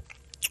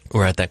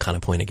we're at that kind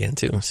of point again,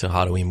 too. So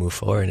how do we move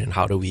forward, and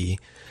how do we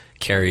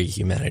carry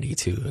humanity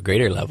to a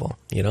greater level,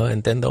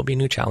 and then there'll be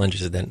new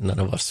challenges that none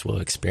of us will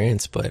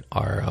experience, but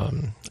our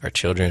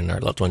children, our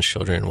loved ones'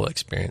 children will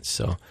experience.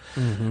 So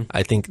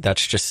I think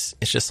it's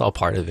just all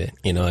part of it,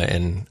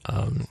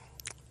 and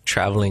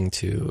traveling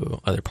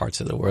to other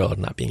parts of the world,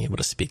 not being able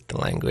to speak the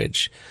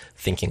language,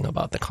 thinking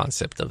about the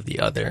concept of the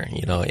other,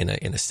 in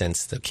a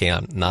sense that, okay,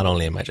 not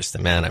only am I just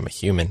a man, I'm a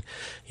human,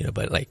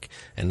 but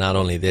and not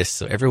only this,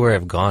 so everywhere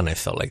I've gone, I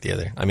felt like the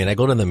other. I mean, I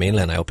go to the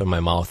mainland, I open my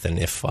mouth, and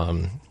if,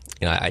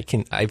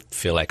 I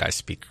feel like I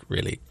speak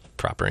really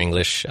proper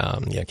English.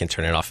 I can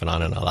turn it off and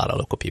on, and a lot of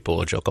local people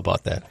will joke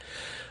about that.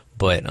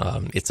 But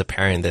it's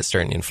apparent that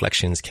certain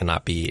inflections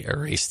cannot be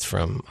erased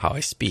from how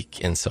I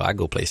speak. And so I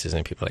go places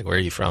and people are like, where are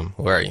you from?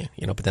 Where are you?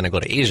 But then I go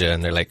to Asia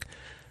and they're like,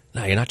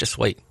 no, you're not just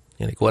white.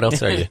 You're like, what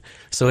else are you?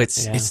 So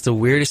it's the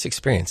weirdest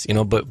experience,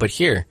 but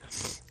here,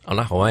 I'm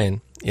not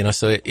Hawaiian,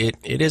 so it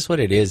is what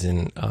it is.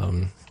 And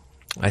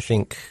I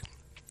think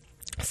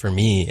for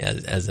me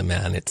as a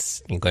man,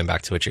 it's going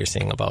back to what you're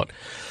saying about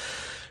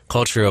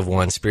culture of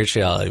one,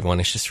 spirituality of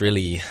one, it's just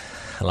really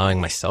allowing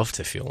myself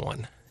to feel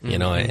one.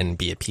 And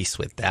be at peace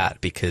with that,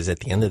 because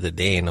at the end of the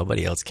day,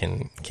 nobody else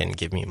can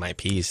give me my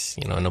peace.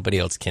 Nobody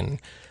else can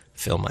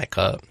fill my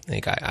cup.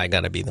 Like I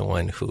got to be the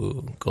one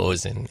who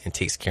goes and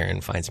takes care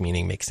and finds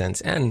meaning, makes sense,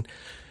 and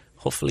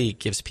hopefully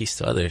gives peace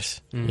to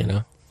others.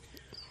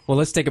 Well,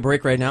 let's take a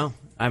break right now.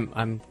 I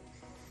want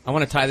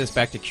to tie this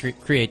back to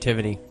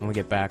creativity when we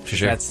get back. For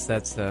sure.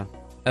 That's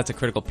a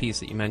critical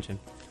piece that you mentioned.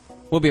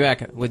 We'll be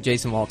back with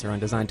Jason Walter on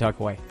Design Talk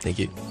Hawaii. Thank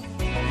you.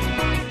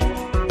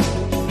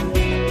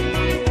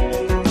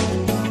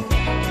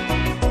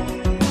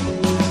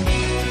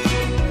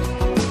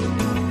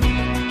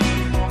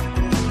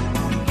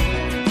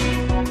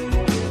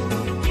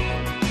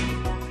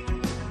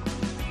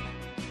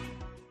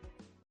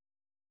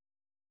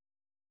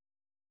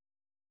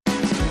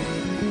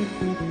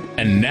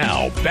 And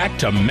now, back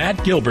to Matt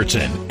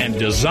Gilbertson and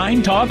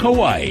Design Talk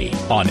Hawaii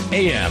on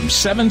AM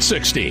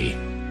 760.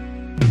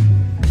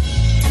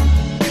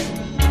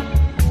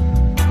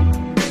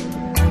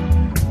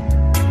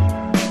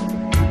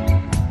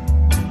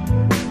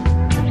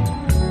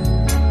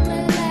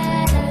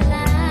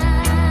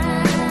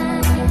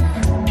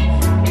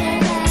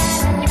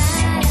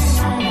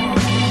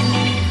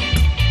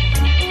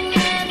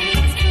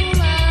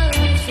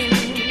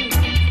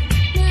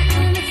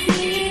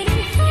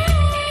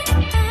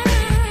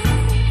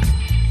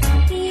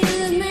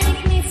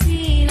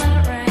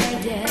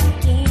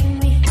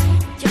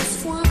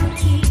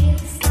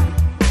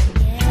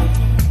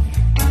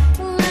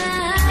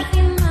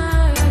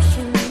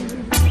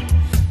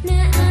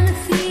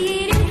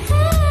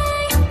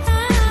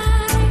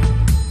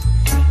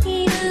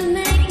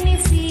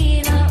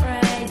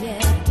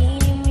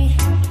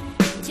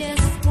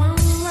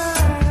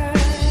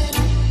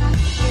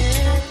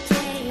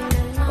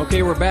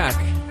 Okay, we're back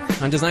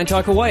on Design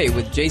Talk Hawaii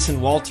with Jason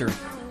Walter.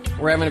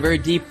 We're having a very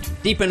deep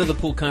into the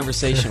pool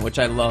conversation, which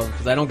I love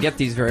because I don't get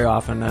these very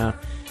often. I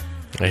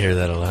hear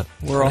that a lot.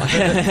 We're all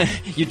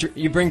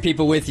you bring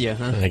people with you,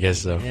 huh? I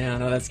guess so. Yeah,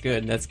 no, that's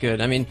good. That's good.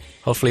 I mean,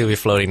 hopefully we'll be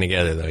floating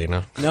together,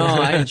 though. No,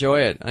 I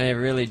enjoy it. I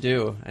really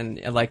do. And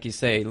like you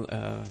say,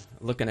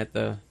 looking at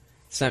the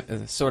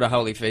sort of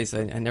howly face.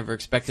 I never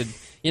expected.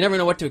 You never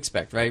know what to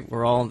expect, right?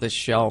 We're all in this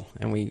shell,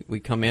 and we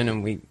come in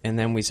and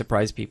then we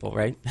surprise people,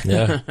 right?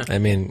 Yeah, I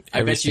mean,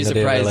 I bet you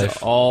surprise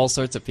all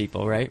sorts of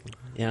people, right?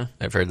 Yeah,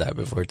 I've heard that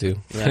before too.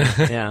 Yeah,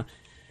 yeah.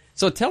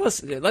 So tell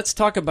us. Let's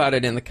talk about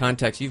it in the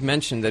context. You've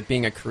mentioned that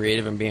being a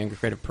creative and being a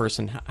creative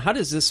person. How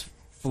does this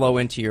flow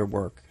into your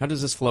work? How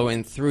does this flow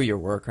in through your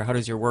work, or how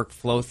does your work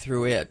flow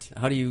through it?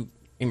 How do you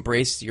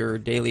embrace your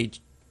daily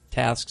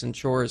tasks and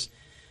chores?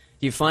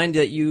 Do you find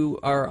that you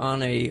are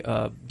on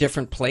a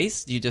different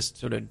place? Do you just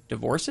sort of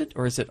divorce it,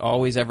 or is it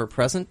always ever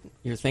present,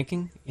 your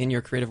thinking, in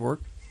your creative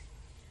work?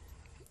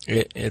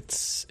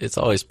 It's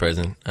always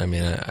present. I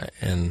mean,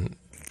 and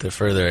the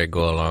further I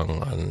go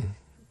along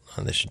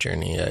on this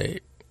journey,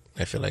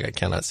 I feel like I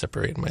cannot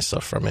separate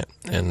myself from it.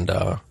 And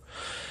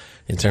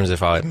in terms of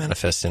how it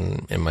manifests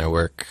in my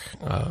work,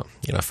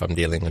 if I'm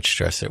dealing with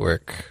stress at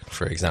work,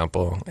 for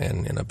example,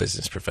 and in a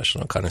business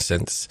professional kind of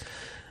sense,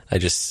 I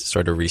just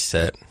sort of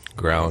reset,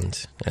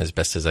 ground as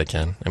best as I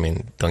can. I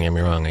mean, don't get me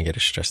wrong, I get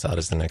as stressed out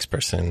as the next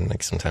person.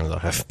 Like sometimes I'll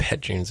have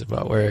bad dreams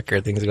about work or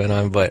things going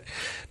on, but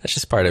that's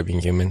just part of being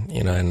human,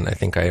 and I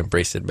think I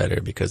embrace it better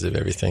because of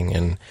everything.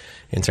 And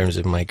in terms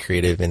of my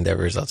creative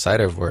endeavors outside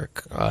of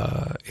work,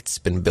 it's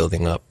been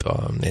building up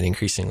and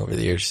increasing over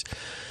the years.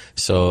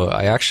 So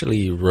I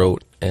actually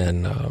wrote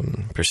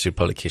and pursued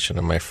publication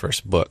of my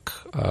first book.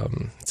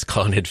 It's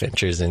called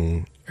Adventures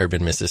in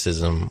Urban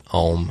Mysticism,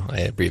 OM.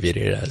 I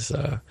abbreviated it as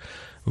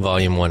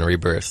Volume 1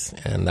 Rebirth,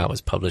 and that was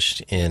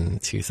published in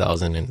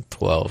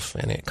 2012,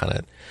 and it kind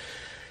of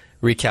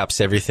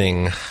recaps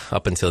everything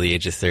up until the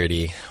age of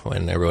 30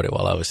 when I wrote it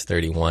while I was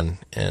 31.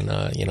 And,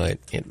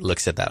 it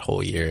looks at that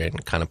whole year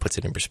and kind of puts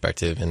it in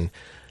perspective. And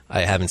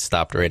I haven't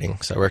stopped writing.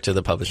 So I worked at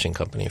the publishing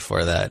company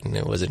for that, and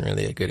it wasn't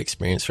really a good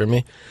experience for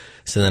me.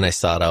 So then I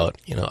sought out,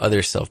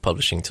 other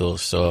self-publishing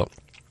tools. So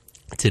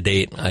to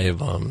date,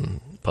 I've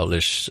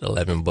published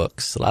 11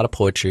 books, a lot of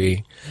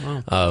poetry.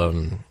 Wow.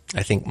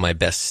 I think my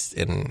best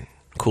and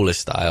coolest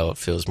style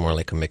feels more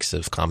like a mix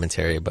of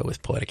commentary, but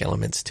with poetic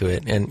elements to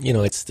it. And,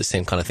 it's the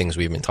same kind of things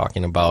we've been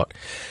talking about,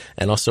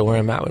 and also where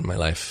I'm at with my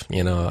life,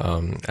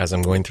 as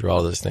I'm going through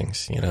all those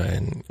things,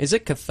 and is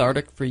it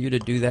cathartic for you to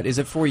do that? Is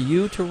it for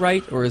you to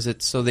write, or is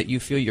it so that you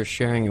feel you're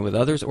sharing it with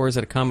others, or is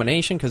it a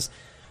combination? Because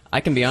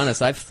I can be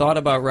honest, I've thought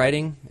about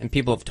writing, and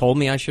people have told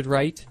me I should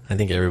write. I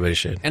think everybody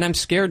should. And I'm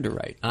scared to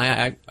write.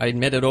 I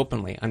admit it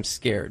openly. I'm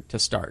scared to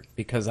start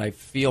because I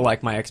feel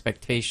like my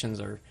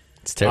expectations are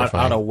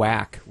out of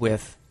whack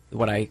with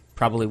what I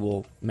probably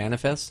will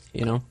manifest,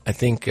 I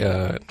think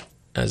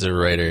as a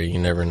writer, you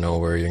never know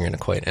where you're going to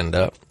quite end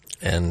up.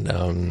 And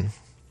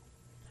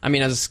I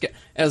mean,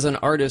 as an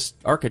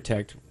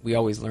architect, we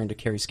always learn to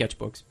carry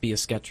sketchbooks, be a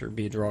sketcher,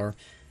 be a drawer.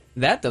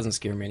 That doesn't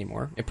scare me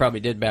anymore. It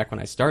probably did back when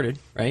I started,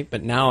 right?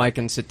 But now I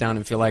can sit down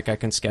and feel like I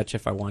can sketch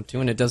if I want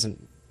to, and it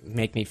doesn't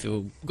make me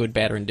feel good,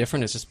 bad, or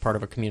indifferent. It's just part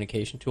of a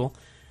communication tool.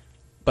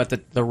 But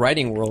the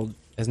writing world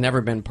has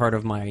never been part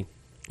of my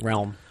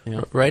realm.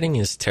 Writing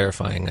is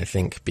terrifying, I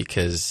think,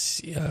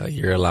 because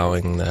you're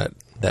allowing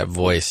that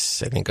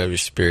voice, I think, of your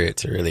spirit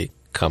to really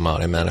come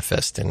out and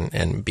manifest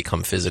and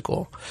become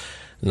physical.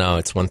 Now,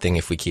 it's one thing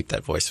if we keep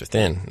that voice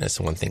within. It's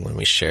one thing when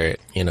we share it,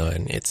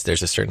 and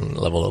there's a certain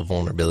level of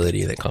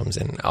vulnerability that comes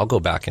in. I'll go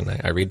back and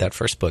I read that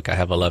first book. I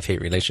have a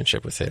love-hate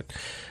relationship with it.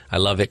 I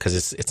love it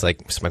because it's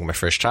like my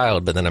first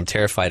child, but then I'm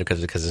terrified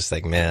because it's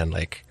like, man,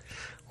 like,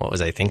 what was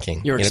I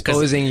thinking? You're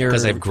exposing your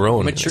because I've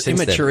grown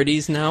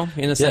immaturities now,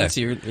 in a sense.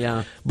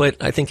 Yeah. But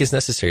I think it's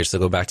necessary. So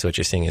go back to what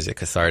you're saying. Is it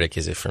cathartic?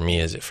 Is it for me?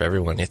 Is it for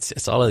everyone?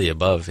 It's all of the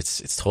above.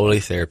 It's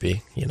totally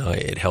therapy.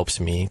 It helps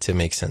me to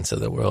make sense of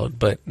the world.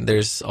 But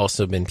there's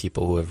also been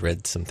people who have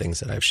read some things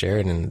that I've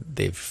shared, and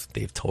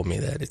they've told me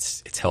that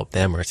it's helped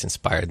them or it's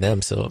inspired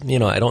them. So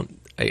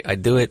I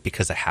do it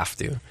because I have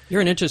to.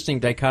 You're an interesting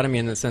dichotomy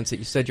in the sense that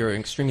you said you're an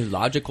extremely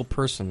logical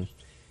person,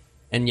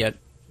 and yet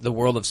the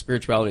world of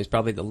spirituality is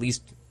probably the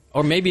least.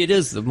 Or maybe it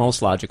is the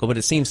most logical, but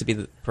it seems to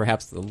be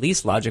perhaps the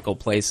least logical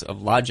place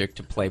of logic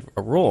to play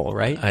a role,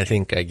 right? I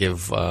think I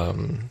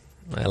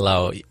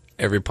allow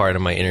every part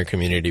of my inner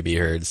community to be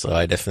heard, so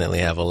I definitely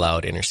have a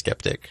loud inner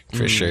skeptic,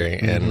 for sure.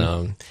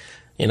 And,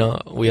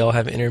 we all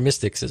have inner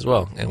mystics as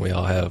well, and we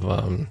all have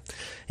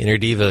inner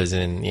divas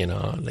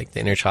and, like the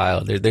inner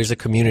child. There's a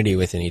community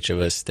within each of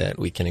us that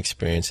we can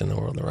experience in the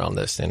world around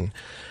us, and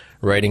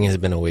writing has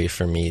been a way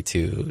for me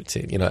to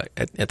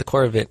at the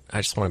core of it,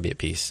 I just want to be at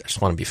peace. I just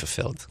want to be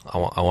fulfilled. I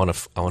want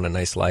a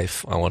nice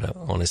life. I want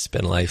to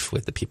spend life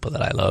with the people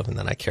that I love and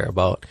that I care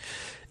about.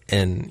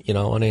 And, I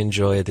want to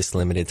enjoy this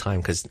limited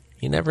time because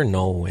you never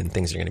know when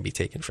things are going to be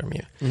taken from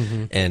you.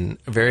 Mm-hmm.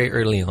 And very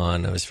early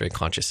on, I was very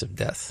conscious of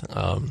death.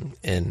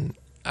 And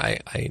I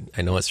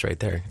know it's right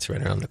there. It's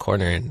right around the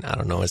corner, and I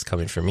don't know what's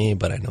coming for me,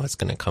 but I know it's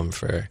going to come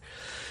for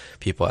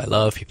people I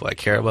love, people I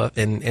care about.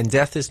 And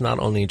death is not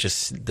only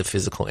just the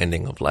physical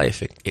ending of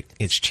life,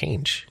 it's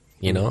change,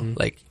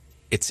 like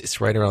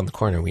it's right around the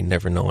corner. We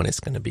never know when it's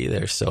going to be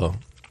there. So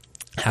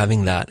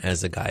having that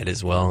as a guide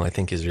as well, I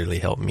think has really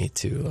helped me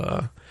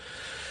to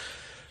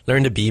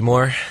learn to be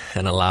more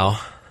and allow,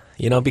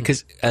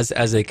 because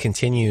as I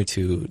continue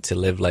to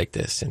live like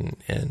this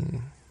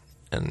and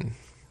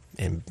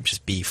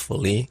just be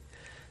fully,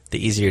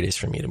 the easier it is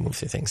for me to move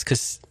through things.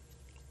 Because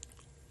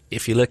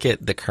if you look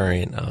at the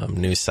current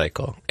news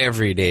cycle,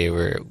 every day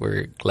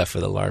we're left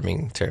with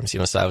alarming terms.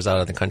 So I was out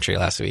of the country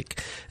last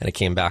week, and I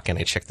came back and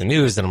I checked the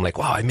news, and I'm like,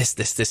 wow, I missed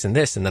this, this, and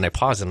this. And then I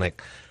paused. I'm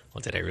like,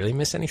 well, did I really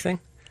miss anything?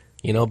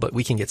 But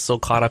we can get so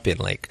caught up in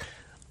like,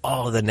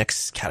 oh, the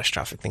next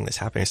catastrophic thing that's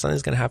happening. If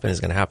something's going to happen, it's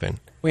going to happen.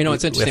 Well,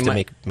 it's interesting. We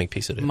have to make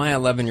peace with it. My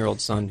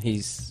 11-year-old son,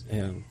 he's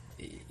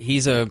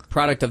a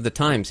product of the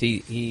times.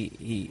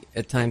 He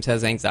at times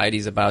has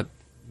anxieties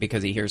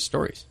because he hears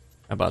stories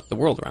about the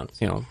world around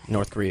us,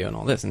 North Korea and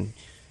all this. And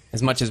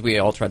as much as we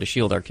all try to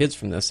shield our kids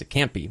from this, it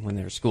can't be when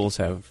their schools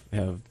have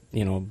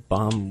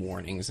bomb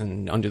warnings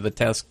and under the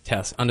desk,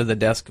 crawl under the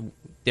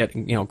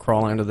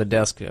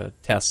desk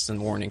tests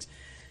and warnings.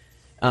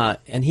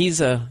 And he's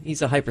a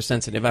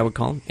hypersensitive, I would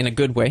call him, in a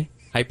good way.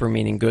 Hyper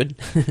meaning good.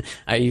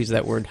 I use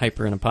that word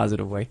hyper in a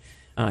positive way.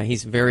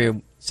 He's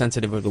very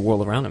sensitive of the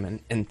world around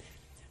him,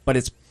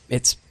 but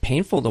it's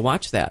painful to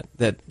watch that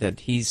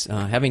he's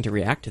having to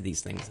react to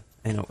these things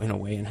in a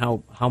way, and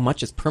how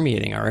much it's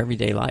permeating our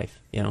everyday life.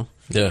 Yeah,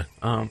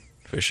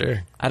 for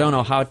sure. I don't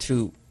know how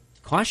to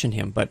caution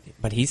him, but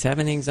he's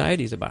having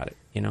anxieties about it.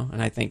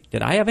 And I think,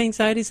 did I have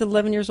anxieties at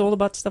 11 years old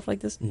about stuff like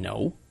this?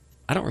 No.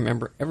 I don't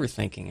remember ever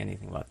thinking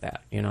anything about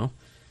that,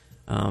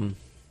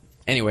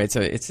 Anyway,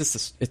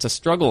 it's a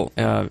struggle.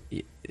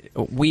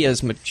 We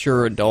as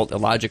mature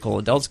illogical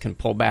adults can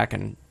pull back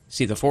and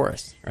see the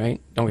forest, right?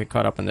 Don't get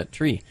caught up in that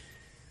tree.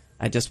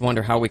 I just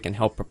wonder how we can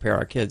help prepare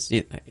our kids.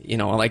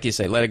 Like you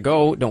say, let it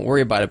go, don't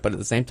worry about it. But at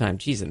the same time,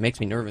 geez, it makes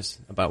me nervous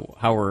about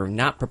how we're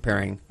not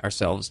preparing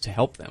ourselves to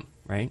help them,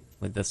 right,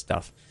 with this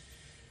stuff.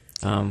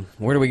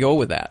 Where do we go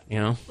with that,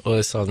 Well,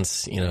 it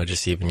sounds,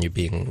 just even you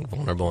being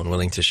vulnerable and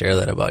willing to share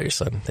that about your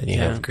son, that you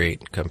have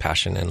great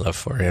compassion and love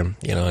for him,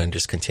 and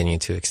just continue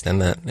to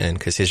extend that. And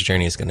because his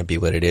journey is going to be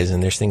what it is,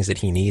 and there's things that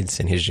he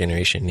needs and his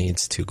generation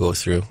needs to go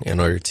through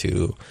in order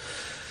to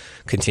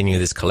continue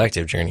this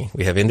collective journey.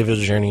 We have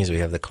individual journeys, we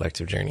have the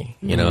collective journey,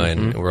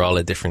 and we're all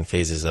at different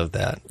phases of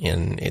that.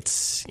 And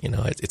it's,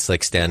 it's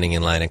like standing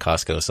in line at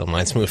Costco. Some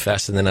lines move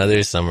faster than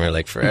others, some are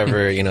like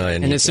forever,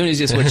 and as soon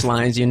as you switch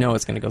lines,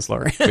 it's going to go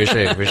slower. for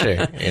sure,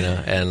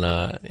 and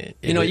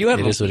it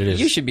is what it is.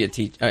 You should be a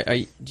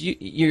teacher.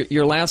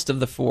 You're last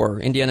of the four,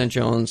 Indiana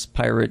Jones,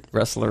 pirate,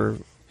 wrestler,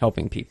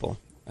 helping people.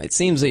 It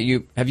seems that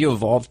you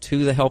evolved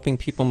to the helping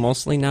people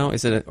mostly now?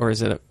 Is it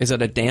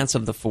a dance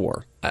of the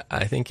four?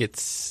 I think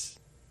it's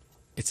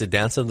a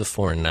dance of the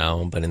four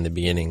now, but in the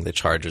beginning, the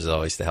charge was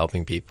always to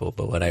helping people.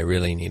 But what I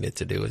really needed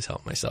to do was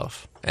help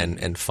myself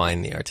and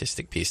find the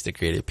artistic piece, the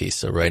creative piece.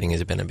 So writing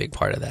has been a big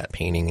part of that.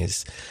 Painting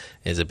is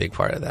a big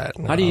part of that.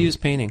 How do you use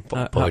painting?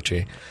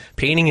 Poetry.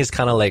 Painting is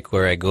kind of like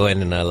where I go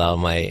in and I allow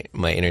my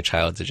inner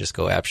child to just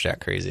go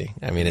abstract crazy.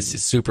 I mean, it's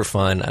super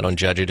fun. I don't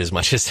judge it as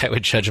much as I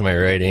would judge my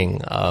writing.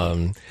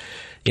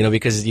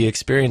 Because you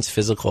experience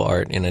physical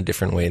art in a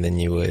different way than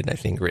you would, I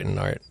think, written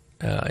art.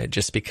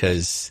 Just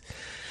because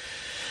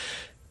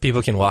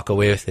people can walk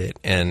away with it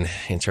and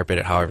interpret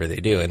it however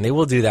they do. And they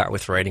will do that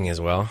with writing as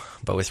well.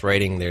 But with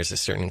writing, there's a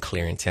certain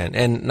clear intent.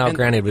 And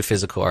granted, with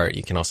physical art,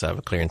 you can also have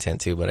a clear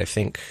intent too. But I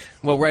think...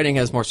 Well, writing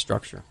has more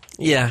structure.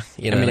 Yeah.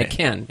 it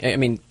can.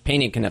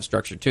 Painting can have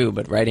structure too,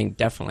 but writing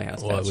definitely has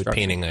structure. With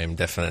painting, I'm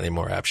definitely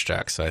more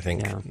abstract. So I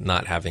think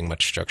not having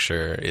much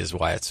structure is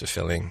why it's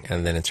fulfilling.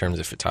 And then in terms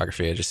of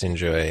photography, I just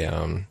enjoy...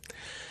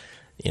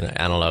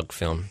 analog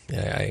film.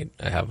 I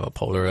have a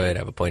Polaroid, I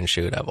have a point and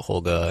shoot, I have a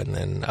Holga, and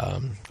then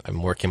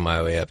I'm working my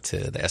way up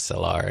to the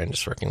SLR and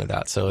just working with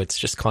that. So it's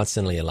just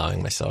constantly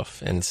allowing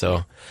myself. And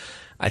so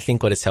I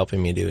think what it's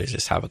helping me do is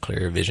just have a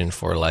clearer vision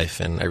for life.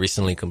 And I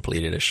recently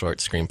completed a short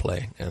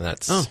screenplay, and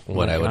that's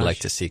what I would like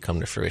to see come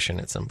to fruition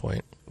at some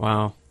point.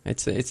 Wow.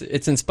 It's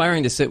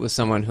inspiring to sit with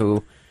someone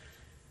who,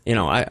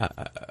 that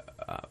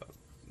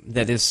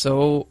is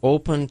so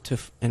open to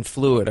and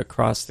fluid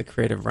across the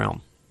creative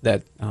realm.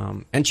 That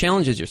and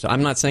challenges yourself.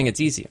 I'm not saying it's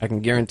easy. I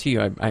can guarantee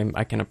you.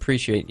 I can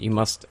appreciate you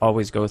must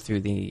always go through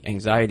the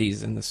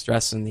anxieties and the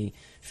stress and the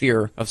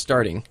fear of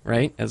starting,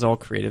 right? As all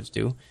creatives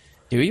do.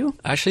 Do you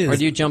actually, or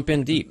do you jump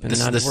in deep and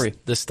not worry?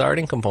 The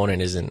starting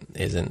component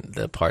isn't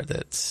the part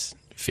that's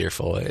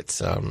fearful. It's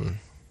the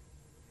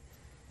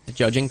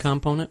judging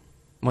component.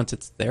 Once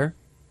it's there,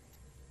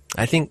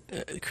 I think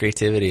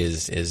creativity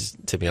is,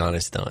 to be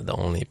honest, the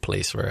only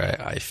place where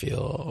I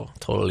feel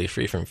totally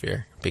free from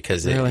fear,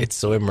 because it's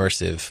so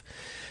immersive,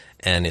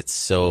 and it's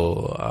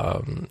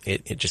so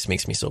it just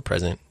makes me so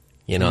present,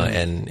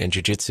 and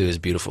jiu-jitsu is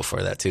beautiful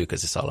for that too,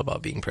 because it's all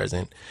about being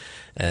present.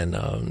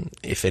 And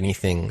if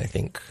anything, I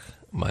think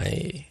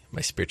my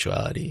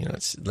spirituality,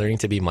 it's learning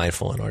to be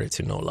mindful in order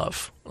to know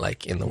love,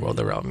 like in the world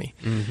around me.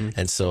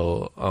 And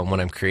so when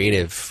I'm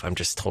creative, I'm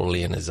just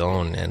totally in a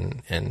zone,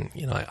 and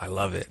I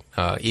love it.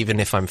 Even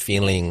if I'm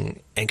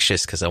feeling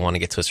anxious because I want to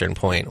get to a certain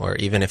point, or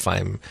even if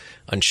I'm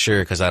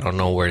unsure because I don't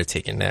know where to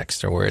take it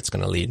next or where it's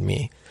going to lead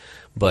me.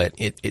 but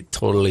it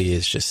totally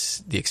is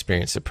just the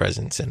experience of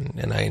presence,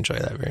 and I enjoy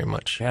that very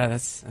much. Yeah,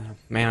 that's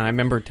man. I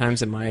remember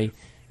times in my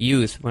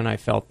youth when I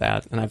felt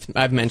that, and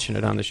I've mentioned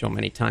it on the show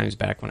many times.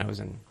 Back when I was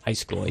in high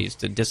school, I used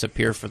to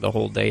disappear for the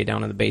whole day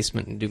down in the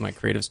basement and do my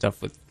creative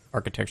stuff with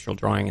architectural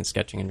drawing and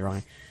sketching and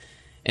drawing,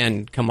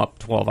 and come up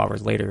 12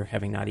 hours later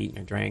having not eaten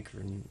or drank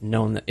or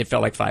known that it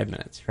felt like 5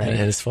 minutes, right? And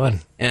it's fun.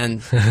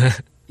 And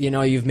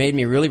you've made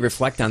me really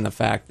reflect on the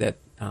fact that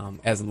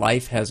as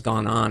life has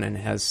gone on and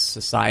as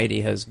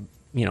society has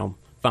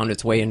found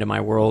its way into my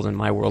world and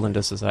my world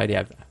into society,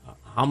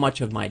 how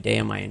much of my day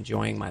am I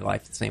enjoying my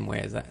life the same way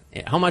as that?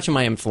 How much am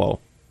I in flow?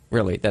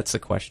 Really, that's the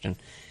question.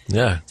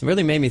 Yeah. It's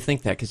really made me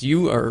think that, because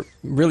you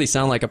really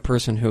sound like a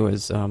person who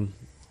has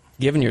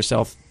given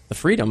yourself the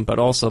freedom, but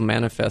also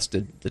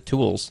manifested the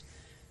tools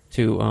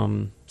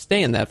to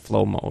stay in that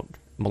flow mode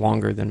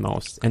longer than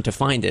most, and to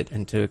find it,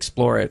 and to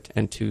explore it,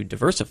 and to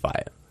diversify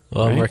it.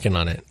 Well, right? I'm working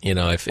on it. I'm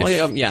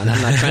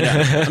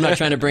not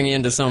trying to bring you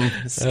into some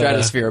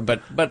stratosphere,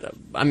 but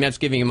I'm just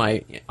giving you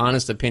my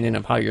honest opinion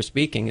of how you're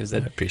speaking. Is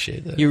that I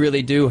appreciate that you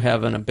really do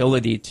have an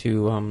ability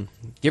to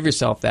give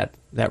yourself that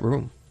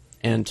room,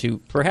 and to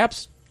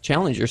perhaps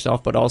challenge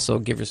yourself, but also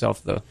give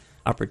yourself the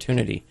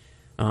opportunity,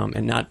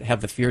 and not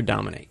have the fear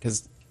dominate.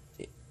 Because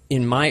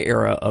in my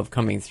era of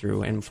coming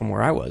through, and from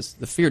where I was,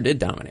 the fear did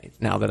dominate.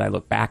 Now that I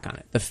look back on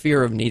it, the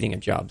fear of needing a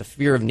job, the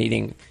fear of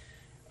needing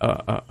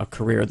a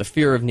career, the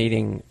fear of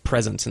needing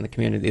presence in the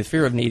community, the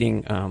fear of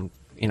needing,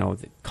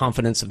 the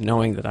confidence of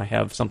knowing that I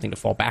have something to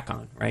fall back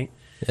on, right?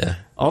 Yeah.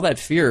 All that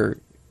fear,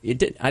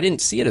 I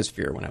didn't see it as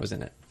fear when I was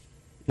in it.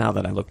 Now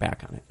that I look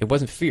back on it, it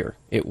wasn't fear.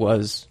 It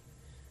was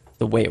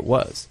the way it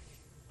was.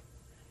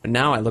 But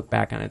now I look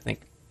back on it and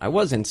think I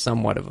was in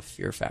somewhat of a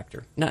fear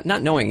factor. Not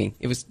knowing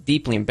it was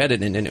deeply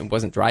embedded in it, and it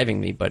wasn't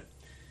driving me, but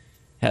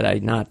had I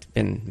not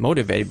been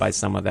motivated by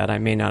some of that, I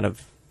may not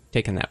have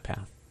taken that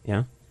path.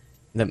 Yeah.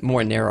 The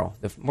more narrow,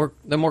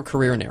 the more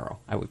career narrow,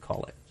 I would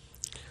call it.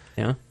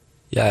 Yeah?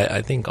 Yeah,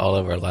 I think all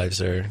of our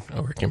lives are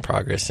a work in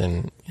progress,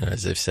 and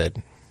as I've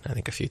said, I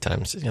think a few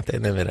times, at the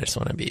end of it, I just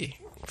want to be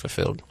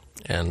fulfilled,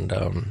 and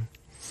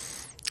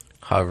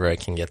however I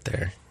can get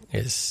there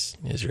is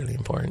really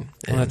important.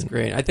 Well, that's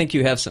great. I think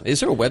you have some. Is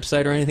there a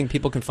website or anything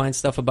people can find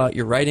stuff about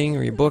your writing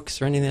or your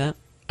books or anything like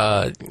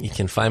that? You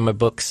can find my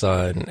books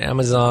on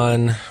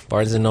Amazon,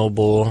 Barnes &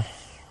 Noble,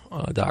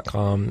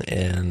 .com,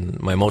 and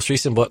my most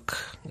recent book,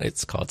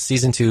 it's called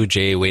Season 2,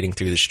 Jay Wading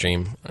Through the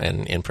Stream,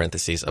 and in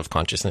parentheses, of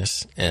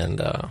Consciousness,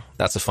 and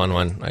that's a fun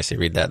one. I say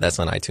read that. That's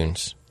on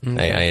iTunes.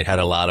 Okay. I had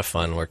a lot of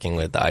fun working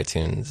with the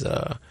iTunes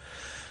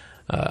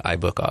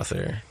iBook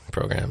author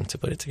program to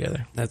put it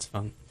together. That's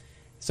fun.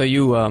 So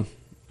you,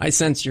 I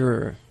sense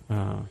you're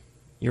a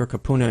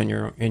kapuna and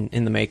you're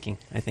in the making.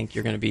 I think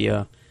you're going to be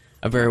a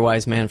very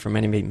wise man for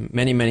many,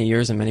 many, many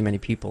years and many, many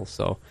people.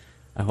 So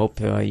I hope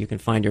you can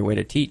find your way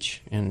to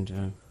teach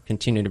and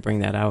continue to bring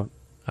that out.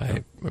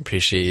 I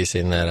appreciate you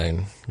saying that.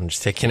 I'm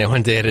just taking it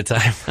one day at a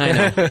time. I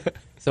know.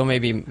 So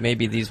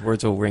maybe these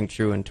words will ring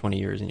true in 20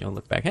 years, and you'll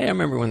look back, hey, I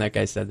remember when that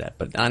guy said that.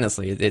 But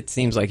honestly, it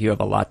seems like you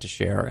have a lot to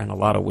share and a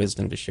lot of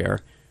wisdom to share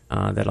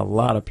that a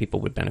lot of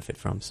people would benefit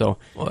from. So,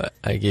 well,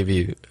 I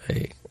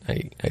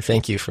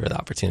thank you for the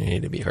opportunity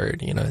to be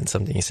heard. And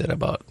something you said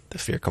about the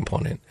fear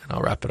component, and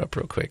I'll wrap it up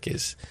real quick,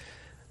 is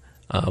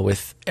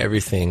with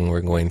everything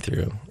we're going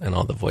through and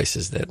all the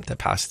voices that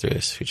pass through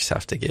us, we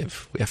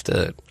have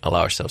to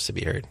allow ourselves to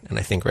be heard. And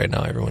I think right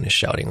now everyone is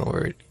shouting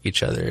over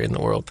each other in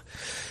the world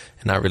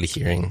and not really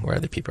hearing where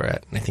other people are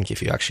at. And I think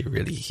if you actually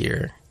really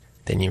hear,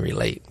 then you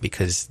relate,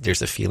 because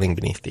there's a feeling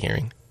beneath the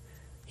hearing,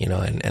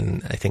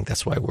 and I think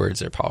that's why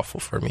words are powerful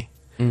for me.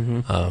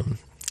 Mm-hmm.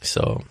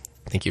 So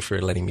thank you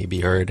for letting me be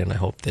heard, and I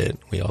hope that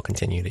we all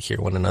continue to hear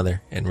one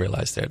another and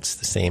realize that it's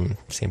the same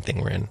thing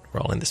we're in.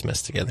 We're all in this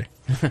mess together.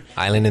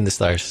 Island in the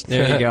stars.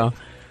 There you go.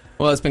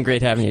 Well, it's been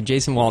great having you.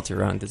 Jason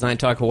Walter on Design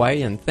Talk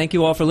Hawaii, and thank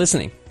you all for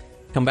listening.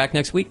 Come back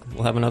next week.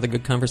 We'll have another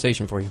good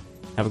conversation for you.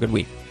 Have a good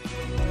week.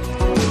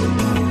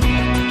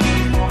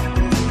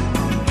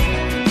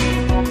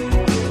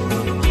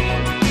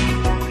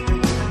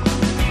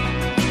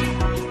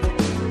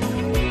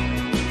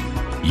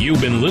 You've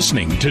been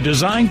listening to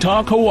Design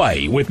Talk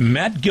Hawaii with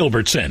Matt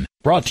Gilbertson,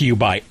 brought to you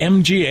by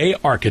MGA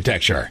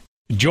Architecture.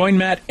 Join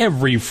Matt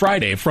every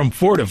Friday from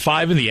 4 to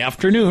 5 in the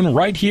afternoon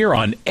right here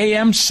on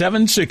AM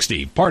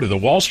 760, part of the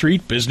Wall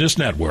Street Business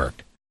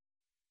Network.